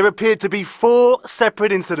confusion, there appeared to be 4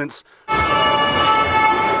 separate incidents.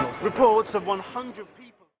 Reports of 100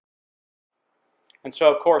 people. And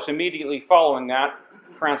so, of course, immediately following that,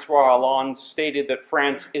 François Hollande stated that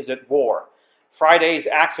France is at war. Friday's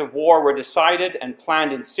acts of war were decided and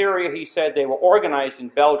planned in Syria. He said they were organized in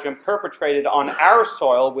Belgium, perpetrated on our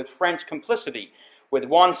soil with French complicity, with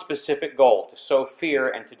one specific goal: to sow fear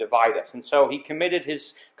and to divide us. And so he committed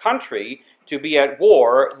his country to be at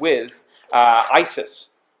war with ISIS.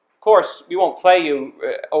 Of course, we won't play you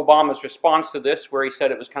Obama's response to this, where he said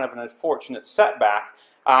it was kind of an unfortunate setback.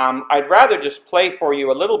 I'd rather just play for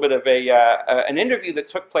you a little bit of an interview that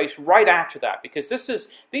took place right after that, because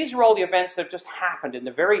these are all the events that have just happened in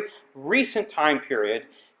the very recent time period,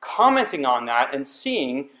 commenting on that and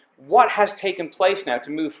seeing what has taken place now to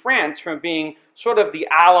move France from being sort of the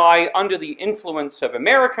ally under the influence of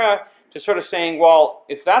America to sort of saying, well,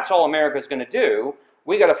 if that's all America's going to do,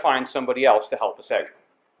 we got to find somebody else to help us out.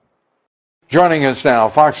 Joining us now,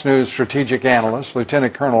 Fox News strategic analyst,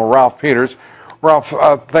 Lieutenant Colonel Ralph Peters. Ralph,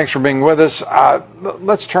 thanks for being with us.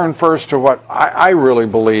 Let's turn first to what I really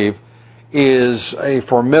believe is a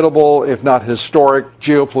formidable, if not historic,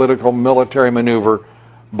 geopolitical military maneuver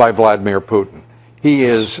by Vladimir Putin. He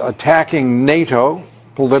is attacking NATO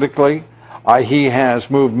politically. He has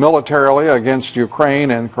moved militarily against Ukraine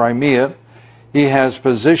and Crimea. He has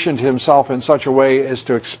positioned himself in such a way as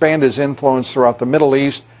to expand his influence throughout the Middle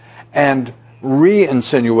East and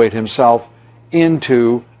re-insinuate himself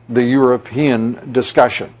into the European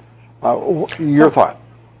discussion. Your thought?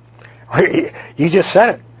 You just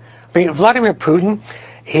said it. I mean, Vladimir Putin,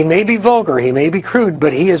 he may be vulgar, he may be crude,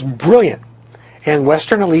 but he is brilliant. And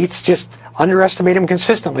Western elites just underestimate him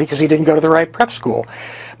consistently because he didn't go to the right prep school.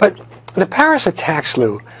 But the Paris attacks,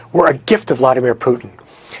 Lou, were a gift of Vladimir Putin.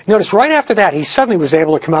 Notice right after that, he suddenly was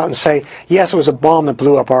able to come out and say, yes, it was a bomb that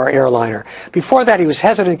blew up our airliner. Before that, he was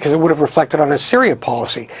hesitant because it would have reflected on his Syria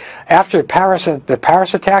policy. After the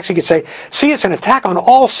Paris attacks, he could say, see, it's an attack on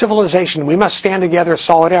all civilization. We must stand together in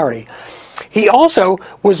solidarity. He also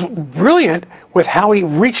was brilliant with how he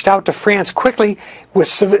reached out to France quickly with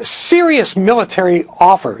serious military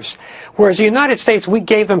offers. Whereas the United States, we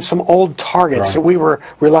gave them some old targets that we were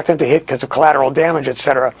reluctant to hit because of collateral damage,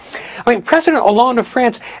 etc. I mean, President Hollande of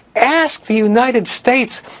France asked the United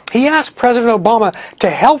States, he asked President Obama to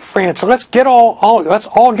help France. So let's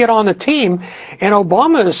all get on the team. And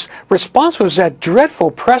Obama's response was that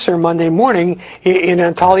dreadful presser Monday morning in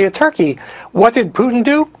Antalya, Turkey. What did Putin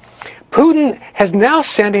do? Putin has now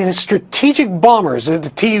sent in his strategic bombers,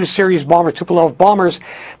 the Tu series bombers, Tupolev bombers.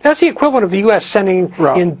 That's the equivalent of the U.S. sending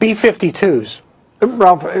in B-52s.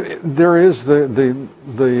 Ralph, there is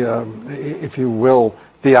if you will,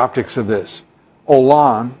 the optics of this.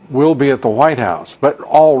 Hollande will be at the White House, but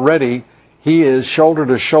already he is shoulder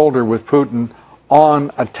to shoulder with Putin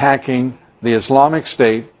on attacking the Islamic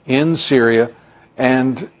State in Syria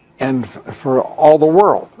and for all the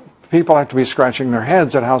world. People have to be scratching their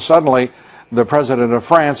heads at how suddenly the president of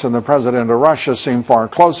France and the president of Russia seem far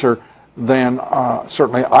closer than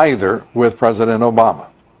certainly either with President Obama.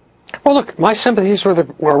 Well, look, my sympathies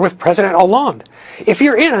were with President Hollande. If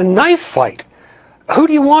you're in a knife fight who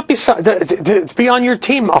do you want to be on your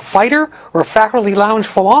team? A fighter or a faculty lounge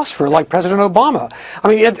philosopher like President Obama? I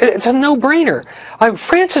mean, it's a no-brainer.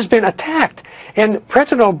 France has been attacked, and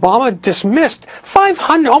President Obama dismissed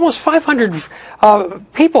 500, almost 500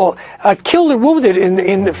 people killed or wounded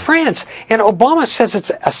in France, and Obama says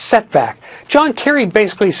it's a setback. John Kerry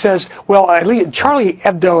basically says, well, at least Charlie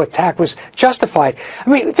Hebdo attack was justified. I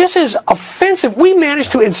mean, this is offensive. We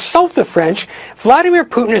managed to insult the French. Vladimir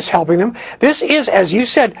Putin is helping them. This is, as you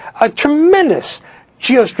said, a tremendous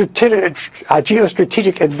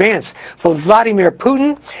geostrategic advance for Vladimir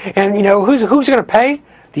Putin. And, you know, who's going to pay?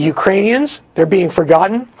 The Ukrainians. They're being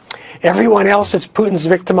forgotten. Everyone else that's Putin's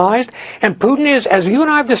victimized. And Putin is, as you and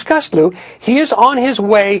I have discussed, Lou, he is on his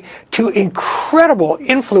way to incredible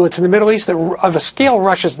influence in the Middle East of a scale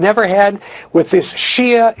Russia's never had, with this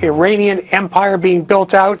Shia Iranian empire being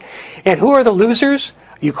built out. And who are the losers?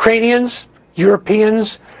 Ukrainians,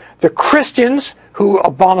 Europeans, the Christians, who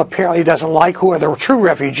Obama apparently doesn't like, who are the true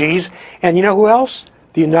refugees. And you know who else?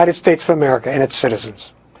 The United States of America and its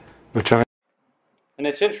citizens. And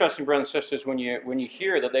it's interesting, brothers and sisters, when you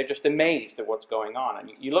hear that they're just amazed at what's going on. And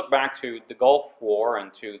you look back to the Gulf War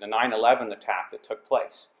and to the 9/11 attack that took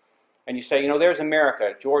place. And you say, you know, there's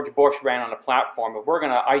America. George Bush ran on a platform of, we're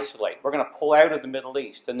going to isolate. We're going to pull out of the Middle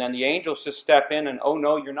East. And then the angels just step in and, oh,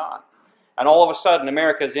 no, you're not. And all of a sudden,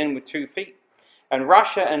 America's in with 2 feet. And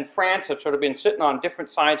Russia and France have sort of been sitting on different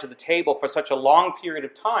sides of the table for such a long period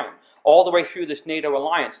of time, all the way through this NATO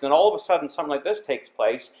alliance. And then all of a sudden, something like this takes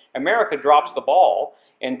place. America drops the ball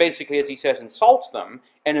and basically, as he says, insults them.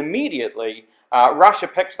 And immediately, Russia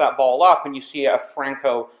picks that ball up, and you see a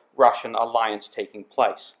Franco-Russian alliance taking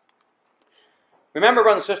place. Remember,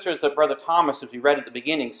 brothers and sisters, that Brother Thomas, as we read at the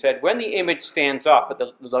beginning, said, when the image stands up at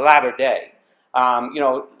the latter day, you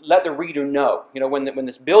know, let the reader know. You know, when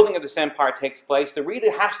this building of this empire takes place, the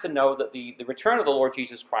reader has to know that the return of the Lord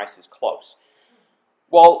Jesus Christ is close.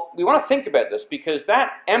 Well, we want to think about this because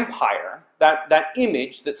that empire, that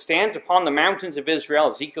image that stands upon the mountains of Israel,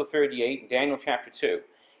 Ezekiel 38 and Daniel chapter 2,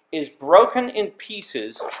 is broken in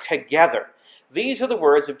pieces together. These are the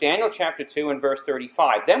words of Daniel chapter 2 and verse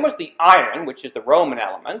 35. Then was the iron, which is the Roman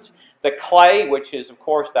element, the clay, which is, of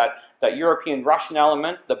course, that European Russian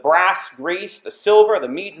element, the brass, Greece, the silver, the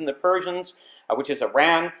Medes and the Persians, which is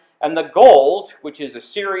Iran, and the gold, which is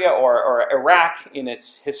Assyria or Iraq in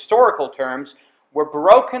its historical terms, were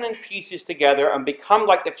broken in pieces together and become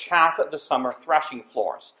like the chaff at the summer threshing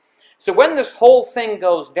floors. So when this whole thing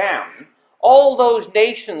goes down, all those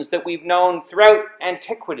nations that we've known throughout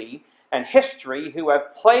antiquity and history who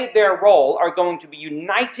have played their role are going to be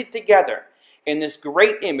united together in this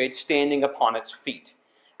great image standing upon its feet.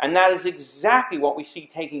 And that is exactly what we see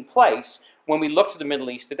taking place when we look to the Middle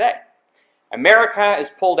East today. America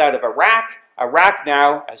is pulled out of Iraq. Iraq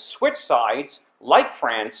now has switched sides, like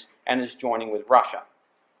France, and is joining with Russia.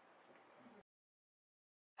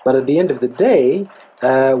 But at the end of the day,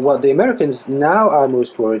 what the Americans now are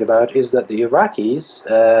most worried about is that the Iraqis,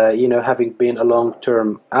 you know, having been a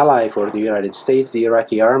long-term ally for the United States, the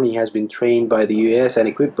Iraqi army has been trained by the US and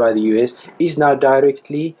equipped by the US, is now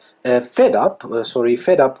directly fed up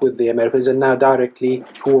with the Americans and now directly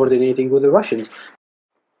coordinating with the Russians.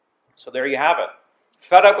 So there you have it.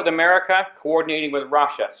 Fed up with America, coordinating with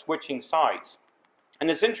Russia, switching sides. And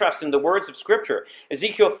it's interesting, the words of Scripture,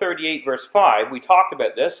 Ezekiel 38 verse 5, we talked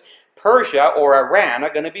about this, Persia or Iran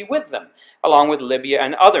are going to be with them, along with Libya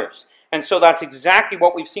and others. And so that's exactly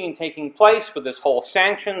what we've seen taking place with this whole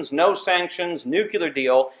sanctions, no sanctions, nuclear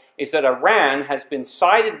deal, is that Iran has been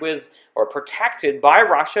sided with or protected by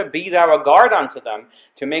Russia, be thou a guard unto them,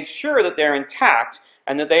 to make sure that they're intact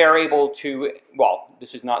and that they are able to, well,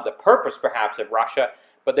 this is not the purpose perhaps of Russia,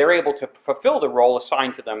 but they're able to fulfill the role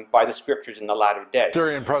assigned to them by the Scriptures in the latter day.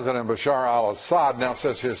 Syrian President Bashar al-Assad now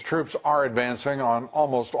says his troops are advancing on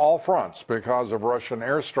almost all fronts because of Russian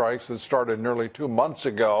airstrikes that started nearly 2 months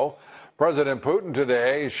ago. President Putin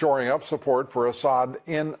today is shoring up support for Assad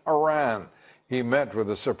in Iran. He met with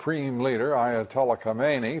the Supreme Leader, Ayatollah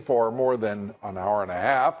Khamenei, for more than an hour and a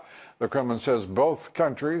half. The Kremlin says both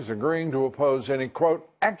countries agreeing to oppose any, quote,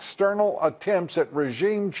 external attempts at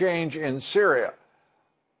regime change in Syria.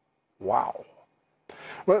 Wow.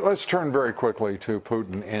 Let's turn very quickly to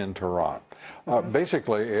Putin in Tehran.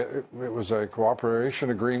 Basically, it was a cooperation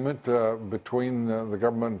agreement between the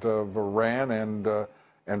government of Iran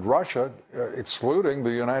and Russia, excluding the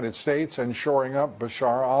United States and shoring up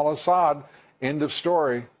Bashar al-Assad. End of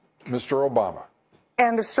story, Mr. Obama.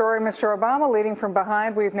 End of story, Mr. Obama. Leading from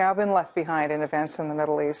behind, we've now been left behind in events in the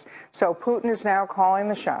Middle East. So Putin is now calling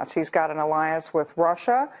the shots. He's got an alliance with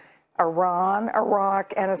Russia, Iran,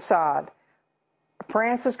 Iraq, and Assad.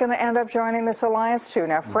 France is going to end up joining this alliance too.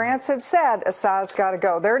 Now, France had said Assad's got to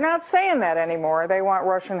go. They're not saying that anymore. They want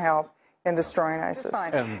Russian help in destroying ISIS.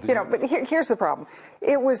 But here's the problem.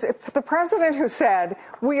 It was the president who said,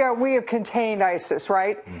 we have contained ISIS,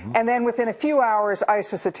 right? And then within a few hours,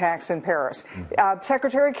 ISIS attacks in Paris.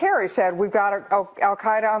 Secretary Kerry said, we've got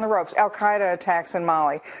Al-Qaeda on the ropes. Al-Qaeda attacks in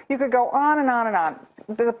Mali. You could go on and on and on.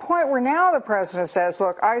 To the point where now the president says,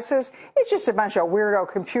 look, ISIS, it's just a bunch of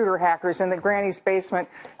weirdo computer hackers in the granny's basement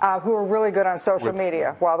who are really good on social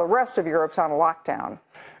media, while the rest of Europe's on lockdown.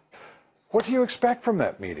 What do you expect from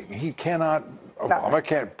that meeting? He cannot, Obama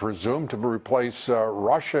can't presume to replace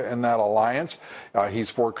Russia in that alliance. He's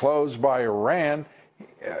foreclosed by Iran.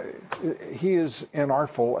 He is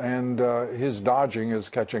inartful, and his dodging is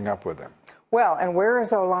catching up with him. Well, and where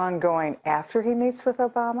is Hollande going after he meets with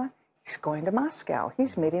Obama? He's going to Moscow.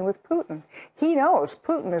 He's meeting with Putin. He knows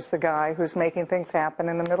Putin is the guy who's making things happen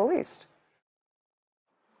in the Middle East.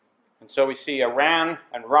 And so we see Iran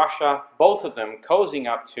and Russia, both of them cozying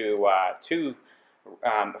up to,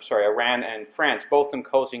 Iran and France, both of them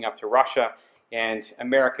cozying up to Russia, and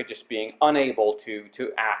America just being unable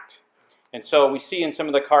to act. And so we see in some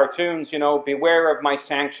of the cartoons, you know, beware of my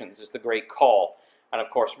sanctions is the great call. And of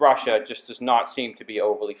course, Russia just does not seem to be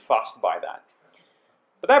overly fussed by that.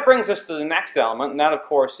 But that brings us to the next element, and that, of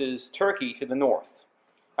course, is Turkey to the north.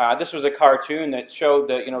 This was a cartoon that showed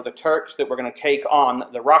the Turks that were going to take on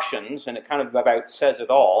the Russians, and it kind of about says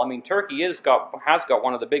it all. I mean, Turkey has got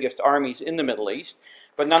one of the biggest armies in the Middle East,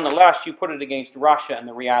 but nonetheless, you put it against Russia, and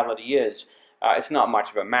the reality is it's not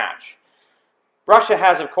much of a match. Russia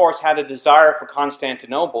has, of course, had a desire for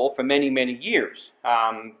Constantinople for many, many years.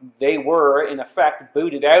 They were, in effect,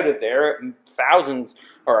 booted out of there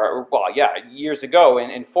years ago in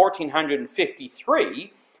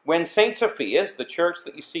 1453, when St. Sophia's, the church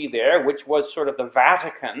that you see there, which was sort of the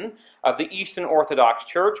Vatican of the Eastern Orthodox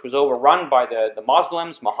Church, was overrun by the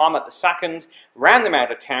Muslims. Muhammad II ran them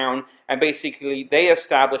out of town, and basically they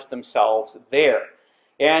established themselves there.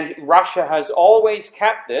 And Russia has always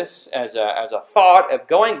kept this as a thought of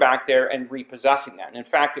going back there and repossessing that. And in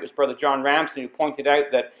fact, it was Brother John Ramsden who pointed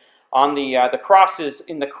out that on the crosses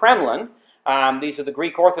in the Kremlin, these are the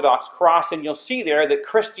Greek Orthodox cross, and you'll see there that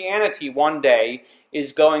Christianity one day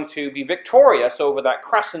is going to be victorious over that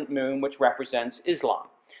crescent moon, which represents Islam.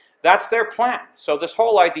 That's their plan. So this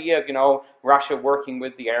whole idea of, you know, Russia working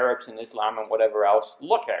with the Arabs and Islam and whatever else,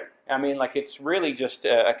 look out. I mean, like, it's really just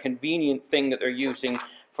a convenient thing that they're using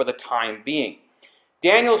for the time being.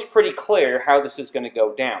 Daniel's pretty clear how this is going to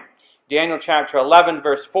go down. Daniel chapter 11,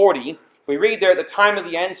 verse 40, we read there, at the time of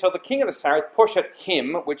the end, so the king of the south pusheth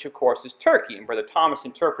him, which of course is Turkey. And Brother Thomas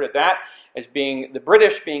interpreted that as being the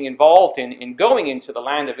British being involved in going into the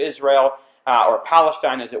land of Israel, or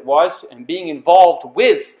Palestine as it was, and being involved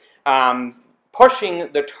with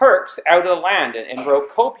pushing the Turks out of the land, and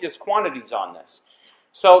wrote copious quantities on this.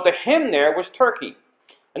 So the him there was Turkey.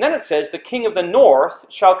 And then it says, the king of the north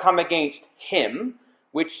shall come against him,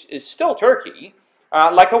 which is still Turkey,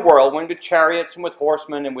 like a whirlwind with chariots and with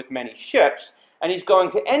horsemen and with many ships, and he's going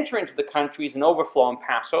to enter into the countries and overflow and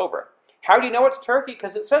pass over. How do you know it's Turkey?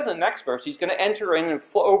 Because it says in the next verse, he's going to enter in and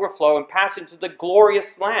overflow and pass into the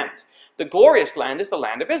glorious land. The glorious land is the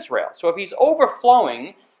land of Israel. So if he's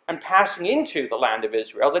overflowing and passing into the land of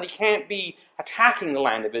Israel, then he can't be attacking the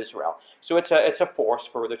land of Israel. So it's a force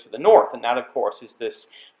further to the north, and that, of course, is this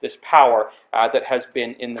power that has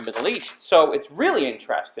been in the Middle East. So it's really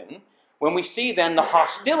interesting when we see then the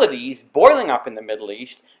hostilities boiling up in the Middle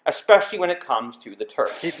East, especially when it comes to the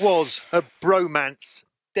Turks. It was a bromance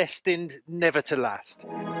destined never to last.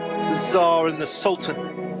 The Tsar and the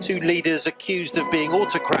Sultan, two leaders accused of being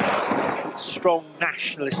autocrats with strong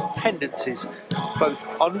nationalist tendencies, both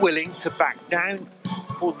unwilling to back down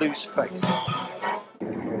or lose face.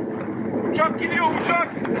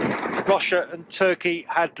 Russia and Turkey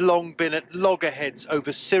had long been at loggerheads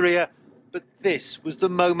over Syria, but this was the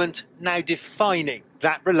moment now defining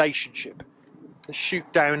that relationship. The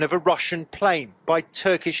shoot-down of a Russian plane by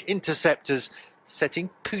Turkish interceptors, setting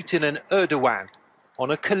Putin and Erdogan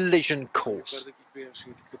on a collision course.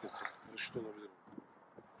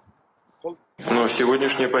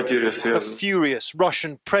 The furious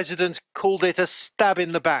Russian president called it a stab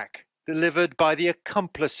in the back, delivered by the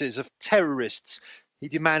accomplices of terrorists. He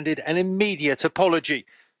demanded an immediate apology,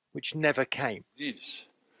 which never came.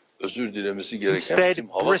 Instead,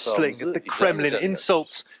 bristling at the Kremlin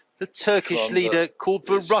insults, the Turkish leader called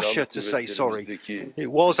for Russia to say sorry.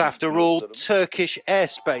 It was, after all, Turkish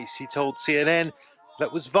airspace, he told CNN,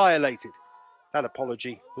 that was violated. That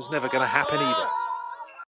apology was never going to happen either.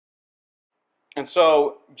 And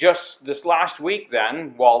so just this last week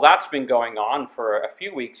then, while that's been going on for a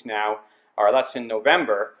few weeks now, or that's in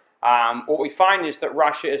November, what we find is that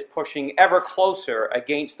Russia is pushing ever closer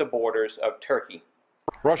against the borders of Turkey.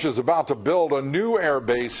 Russia is about to build a new air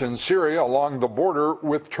base in Syria along the border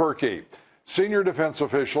with Turkey. Senior defense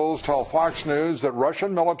officials tell Fox News that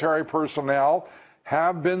Russian military personnel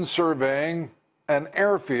have been surveying an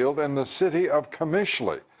airfield in the city of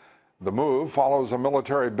Kamishli. The move follows a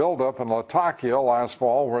military buildup in Latakia last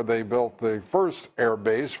fall, where they built the first air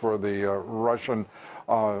base for the Russian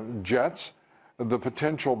jets. The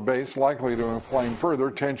potential base likely to inflame further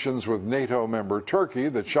tensions with NATO member Turkey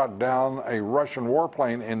that shot down a Russian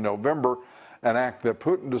warplane in November, an act that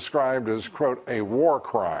Putin described as, quote, a war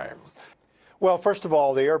crime. Well, first of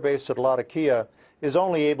all, the air base at Latakia is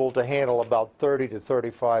only able to handle about 30 to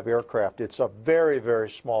 35 aircraft. It's a very,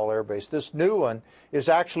 very small air base. This new one is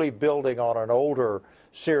actually building on an older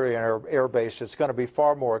Syrian air base. It's going to be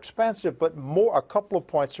far more expensive, but a couple of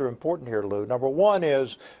points are important here, Lou. Number one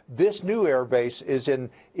is this new air base is in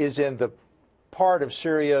the part of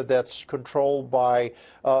Syria that's controlled by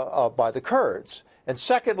the Kurds. And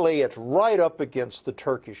secondly, it's right up against the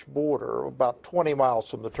Turkish border, about 20 miles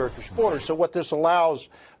from the Turkish border. So what this allows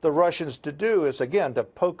the Russians to do is, again, to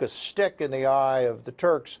poke a stick in the eye of the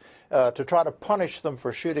Turks to try to punish them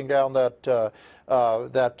for shooting down that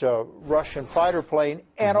Russian fighter plane,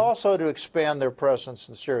 and also to expand their presence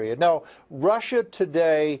in Syria. Now, Russia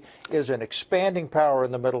today is an expanding power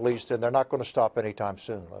in the Middle East, and they're not going to stop anytime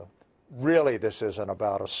soon, Lou. Really, this isn't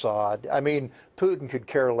about Assad. I mean, Putin could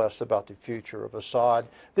care less about the future of Assad.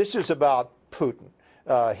 This is about Putin.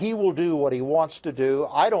 He will do what he wants to do.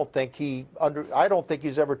 I don't think he's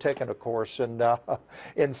ever taken a course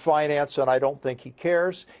in finance, and I don't think he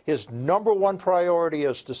cares. His number one priority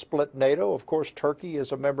is to split NATO. Of course, Turkey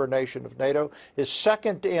is a member nation of NATO. His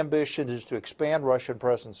second ambition is to expand Russian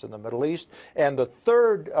presence in the Middle East, and the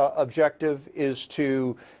third objective is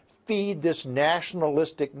to feed this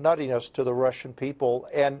nationalistic nuttiness to the Russian people.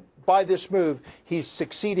 And by this move, he's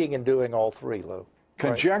succeeding in doing all three, Lou.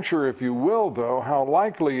 Conjecture, if you will, though, how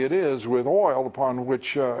likely it is with oil, upon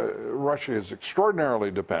which Russia is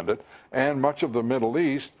extraordinarily dependent, and much of the Middle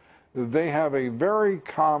East, they have a very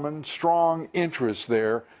common, strong interest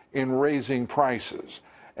there in raising prices.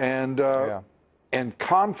 And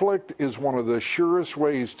conflict is one of the surest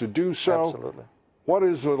ways to do so. Absolutely. What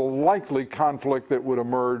is a likely conflict that would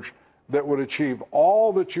emerge that would achieve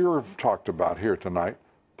all that you've talked about here tonight,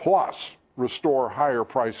 plus restore higher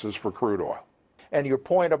prices for crude oil? And your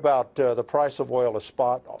point about the price of oil is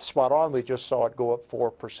spot on. We just saw it go up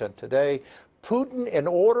 4% today. Putin, in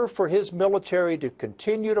order for his military to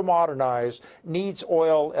continue to modernize, needs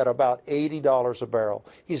oil at about $80 a barrel.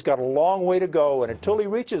 He's got a long way to go, and until he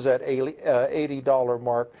reaches that $80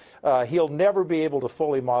 mark, he'll never be able to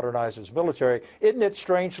fully modernize his military. Isn't it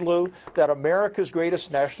strange, Lou, that America's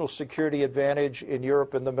greatest national security advantage in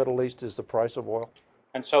Europe and the Middle East is the price of oil?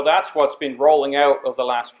 And so that's what's been rolling out over the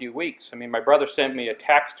last few weeks. I mean, my brother sent me a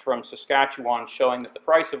text from Saskatchewan showing that the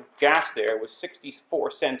price of gas there was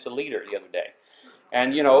 64 cents a liter the other day.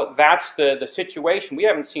 And, you know, that's the situation. We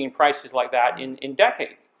haven't seen prices like that in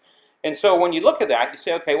decades. And so when you look at that, you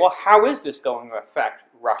say, okay, well, how is this going to affect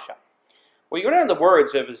Russia? Well, you go down to the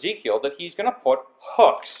words of Ezekiel that he's going to put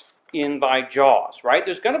hooks in thy jaws, right?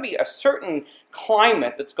 There's going to be a certain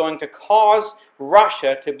climate that's going to cause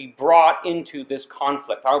Russia to be brought into this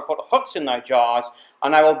conflict. I will put hooks in thy jaws,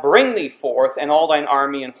 and I will bring thee forth, and all thine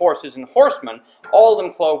army, and horses, and horsemen, all of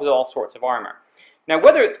them clothed with all sorts of armor. Now,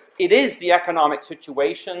 whether it is the economic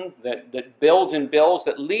situation that builds and builds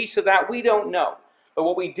that leads to that, we don't know. But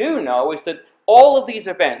what we do know is that all of these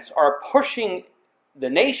events are pushing the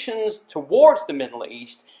nations towards the Middle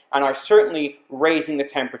East and are certainly raising the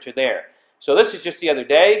temperature there. So this is just the other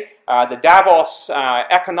day. The Davos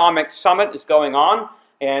Economic Summit is going on,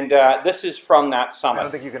 and this is from that summit. I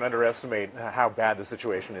don't think you can underestimate how bad the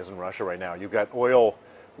situation is in Russia right now. You've got oil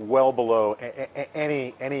well below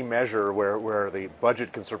any measure where the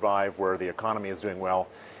budget can survive, where the economy is doing well.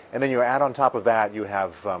 And then you add on top of that, you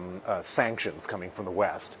have sanctions coming from the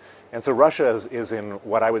West. And so Russia is in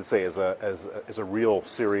what I would say is a real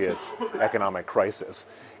serious economic crisis.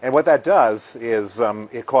 And what that does is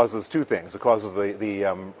it causes two things. It causes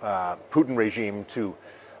the Putin regime to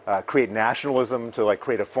create nationalism, to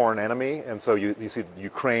create a foreign enemy. And so you see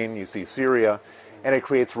Ukraine, you see Syria, and it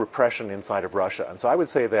creates repression inside of Russia. And so I would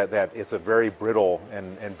say that it's a very brittle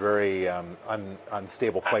and very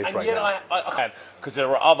unstable place right now. Because there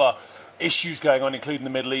are other issues going on, including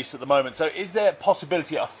the Middle East at the moment. So is there a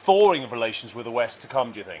possibility of thawing of relations with the West to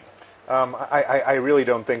come, do you think? I really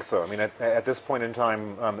don't think so. I mean, at this point in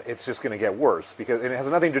time, it's just going to get worse because it has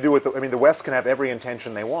nothing to do with. I mean, the West can have every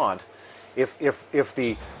intention they want. If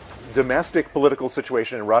the domestic political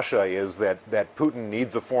situation in Russia is that Putin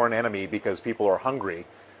needs a foreign enemy because people are hungry,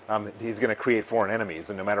 he's going to create foreign enemies,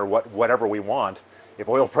 and no matter whatever we want, if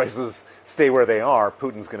oil prices stay where they are,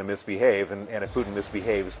 Putin's going to misbehave, and if Putin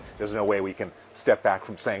misbehaves, there's no way we can step back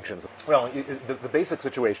from sanctions. Well, the basic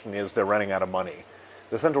situation is they're running out of money.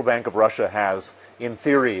 The Central Bank of Russia has, in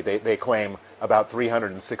theory, they claim about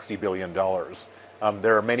 $360 billion.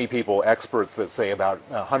 There are many people, experts, that say about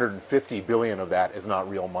 $150 billion of that is not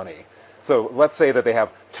real money. So let's say that they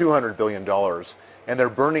have $200 billion, and they're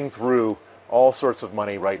burning through all sorts of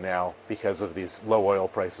money right now because of these low oil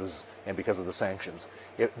prices and because of the sanctions.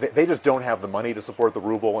 They just don't have the money to support the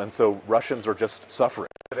ruble, and so Russians are just suffering.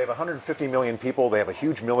 They have 150 million people, they have a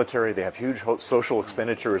huge military, they have huge social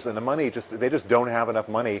expenditures, and the money they just don't have enough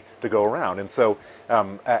money to go around. And so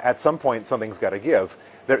at some point something's got to give.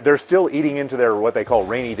 They're still eating into their what they call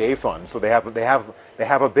rainy day fund. So they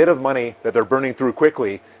have a bit of money that they're burning through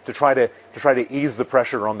quickly to try to ease the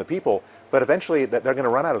pressure on the people. But eventually they're going to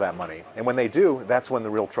run out of that money, and when they do, that's when the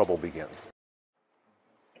real trouble begins.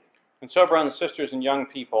 And so, brothers and sisters and young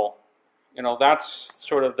people, you know, that's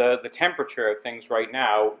sort of the temperature of things right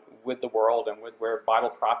now with the world and with where Bible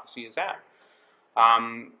prophecy is at.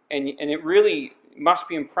 And it really must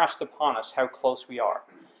be impressed upon us how close we are.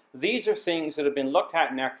 These are things that have been looked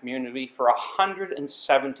at in our community for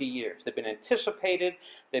 170 years. They've been anticipated,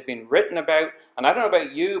 they've been written about, and I don't know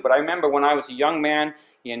about you, but I remember when I was a young man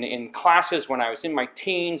in classes when I was in my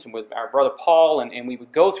teens and with our brother Paul, and we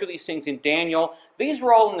would go through these things in Daniel. These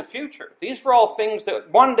were all in the future. These were all things that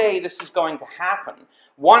one day this is going to happen.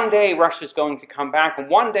 One day Russia's going to come back, and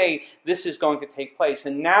one day this is going to take place.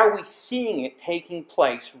 And now we're seeing it taking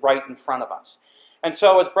place right in front of us. And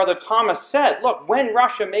so, as Brother Thomas said, look, when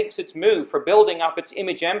Russia makes its move for building up its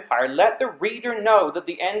image empire, let the reader know that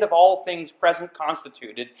the end of all things present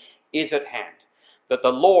constituted is at hand, that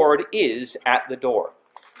the Lord is at the door.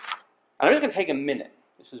 And I'm just going to take a minute.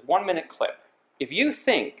 This is a 1-minute clip. If you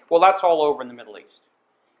think, well, that's all over in the Middle East.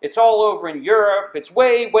 It's all over in Europe. It's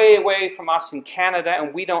way, way away from us in Canada,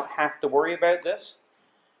 and we don't have to worry about this.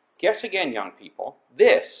 Guess again, young people.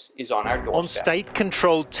 This is on our doorstep. On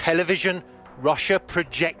state-controlled television, Russia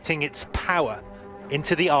projecting its power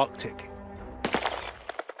into the Arctic.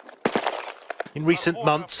 In recent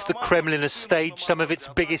months, the Kremlin has staged some of its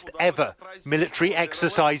biggest ever military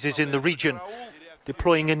exercises in the region,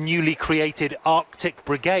 deploying a newly created Arctic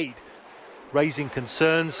brigade, raising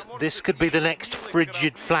concerns this could be the next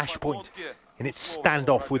frigid flashpoint in its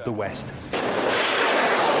standoff with the West.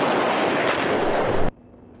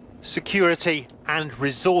 Security and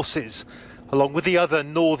resources. Along with the other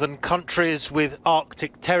northern countries with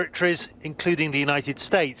Arctic territories, including the United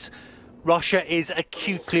States, Russia is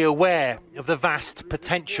acutely aware of the vast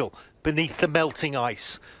potential beneath the melting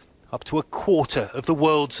ice. Up to a quarter of the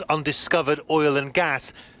world's undiscovered oil and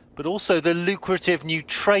gas, but also the lucrative new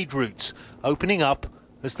trade routes opening up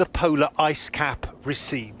as the polar ice cap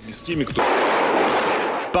recedes.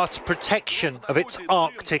 But protection of its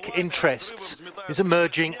Arctic interests is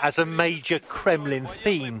emerging as a major Kremlin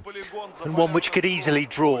theme, and one which could easily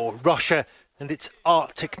draw Russia and its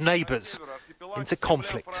Arctic neighbours into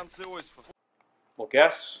conflict. Well,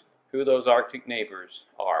 guess who those Arctic neighbours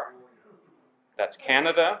are? That's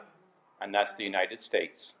Canada, and that's the United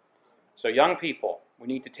States. So young people, we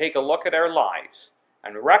need to take a look at our lives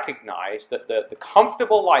and recognize that the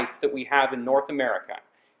comfortable life that we have in North America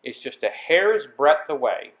is just a hair's breadth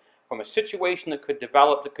away from a situation that could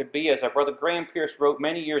develop, that could be, as our brother Graham Pierce wrote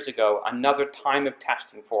many years ago, another time of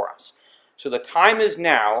testing for us. So the time is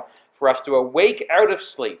now for us to awake out of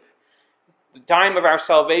sleep. The time of our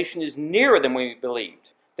salvation is nearer than we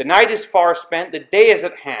believed. The night is far spent, the day is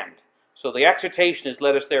at hand. So the exhortation is,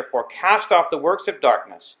 let us therefore cast off the works of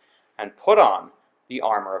darkness and put on the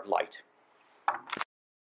armor of light.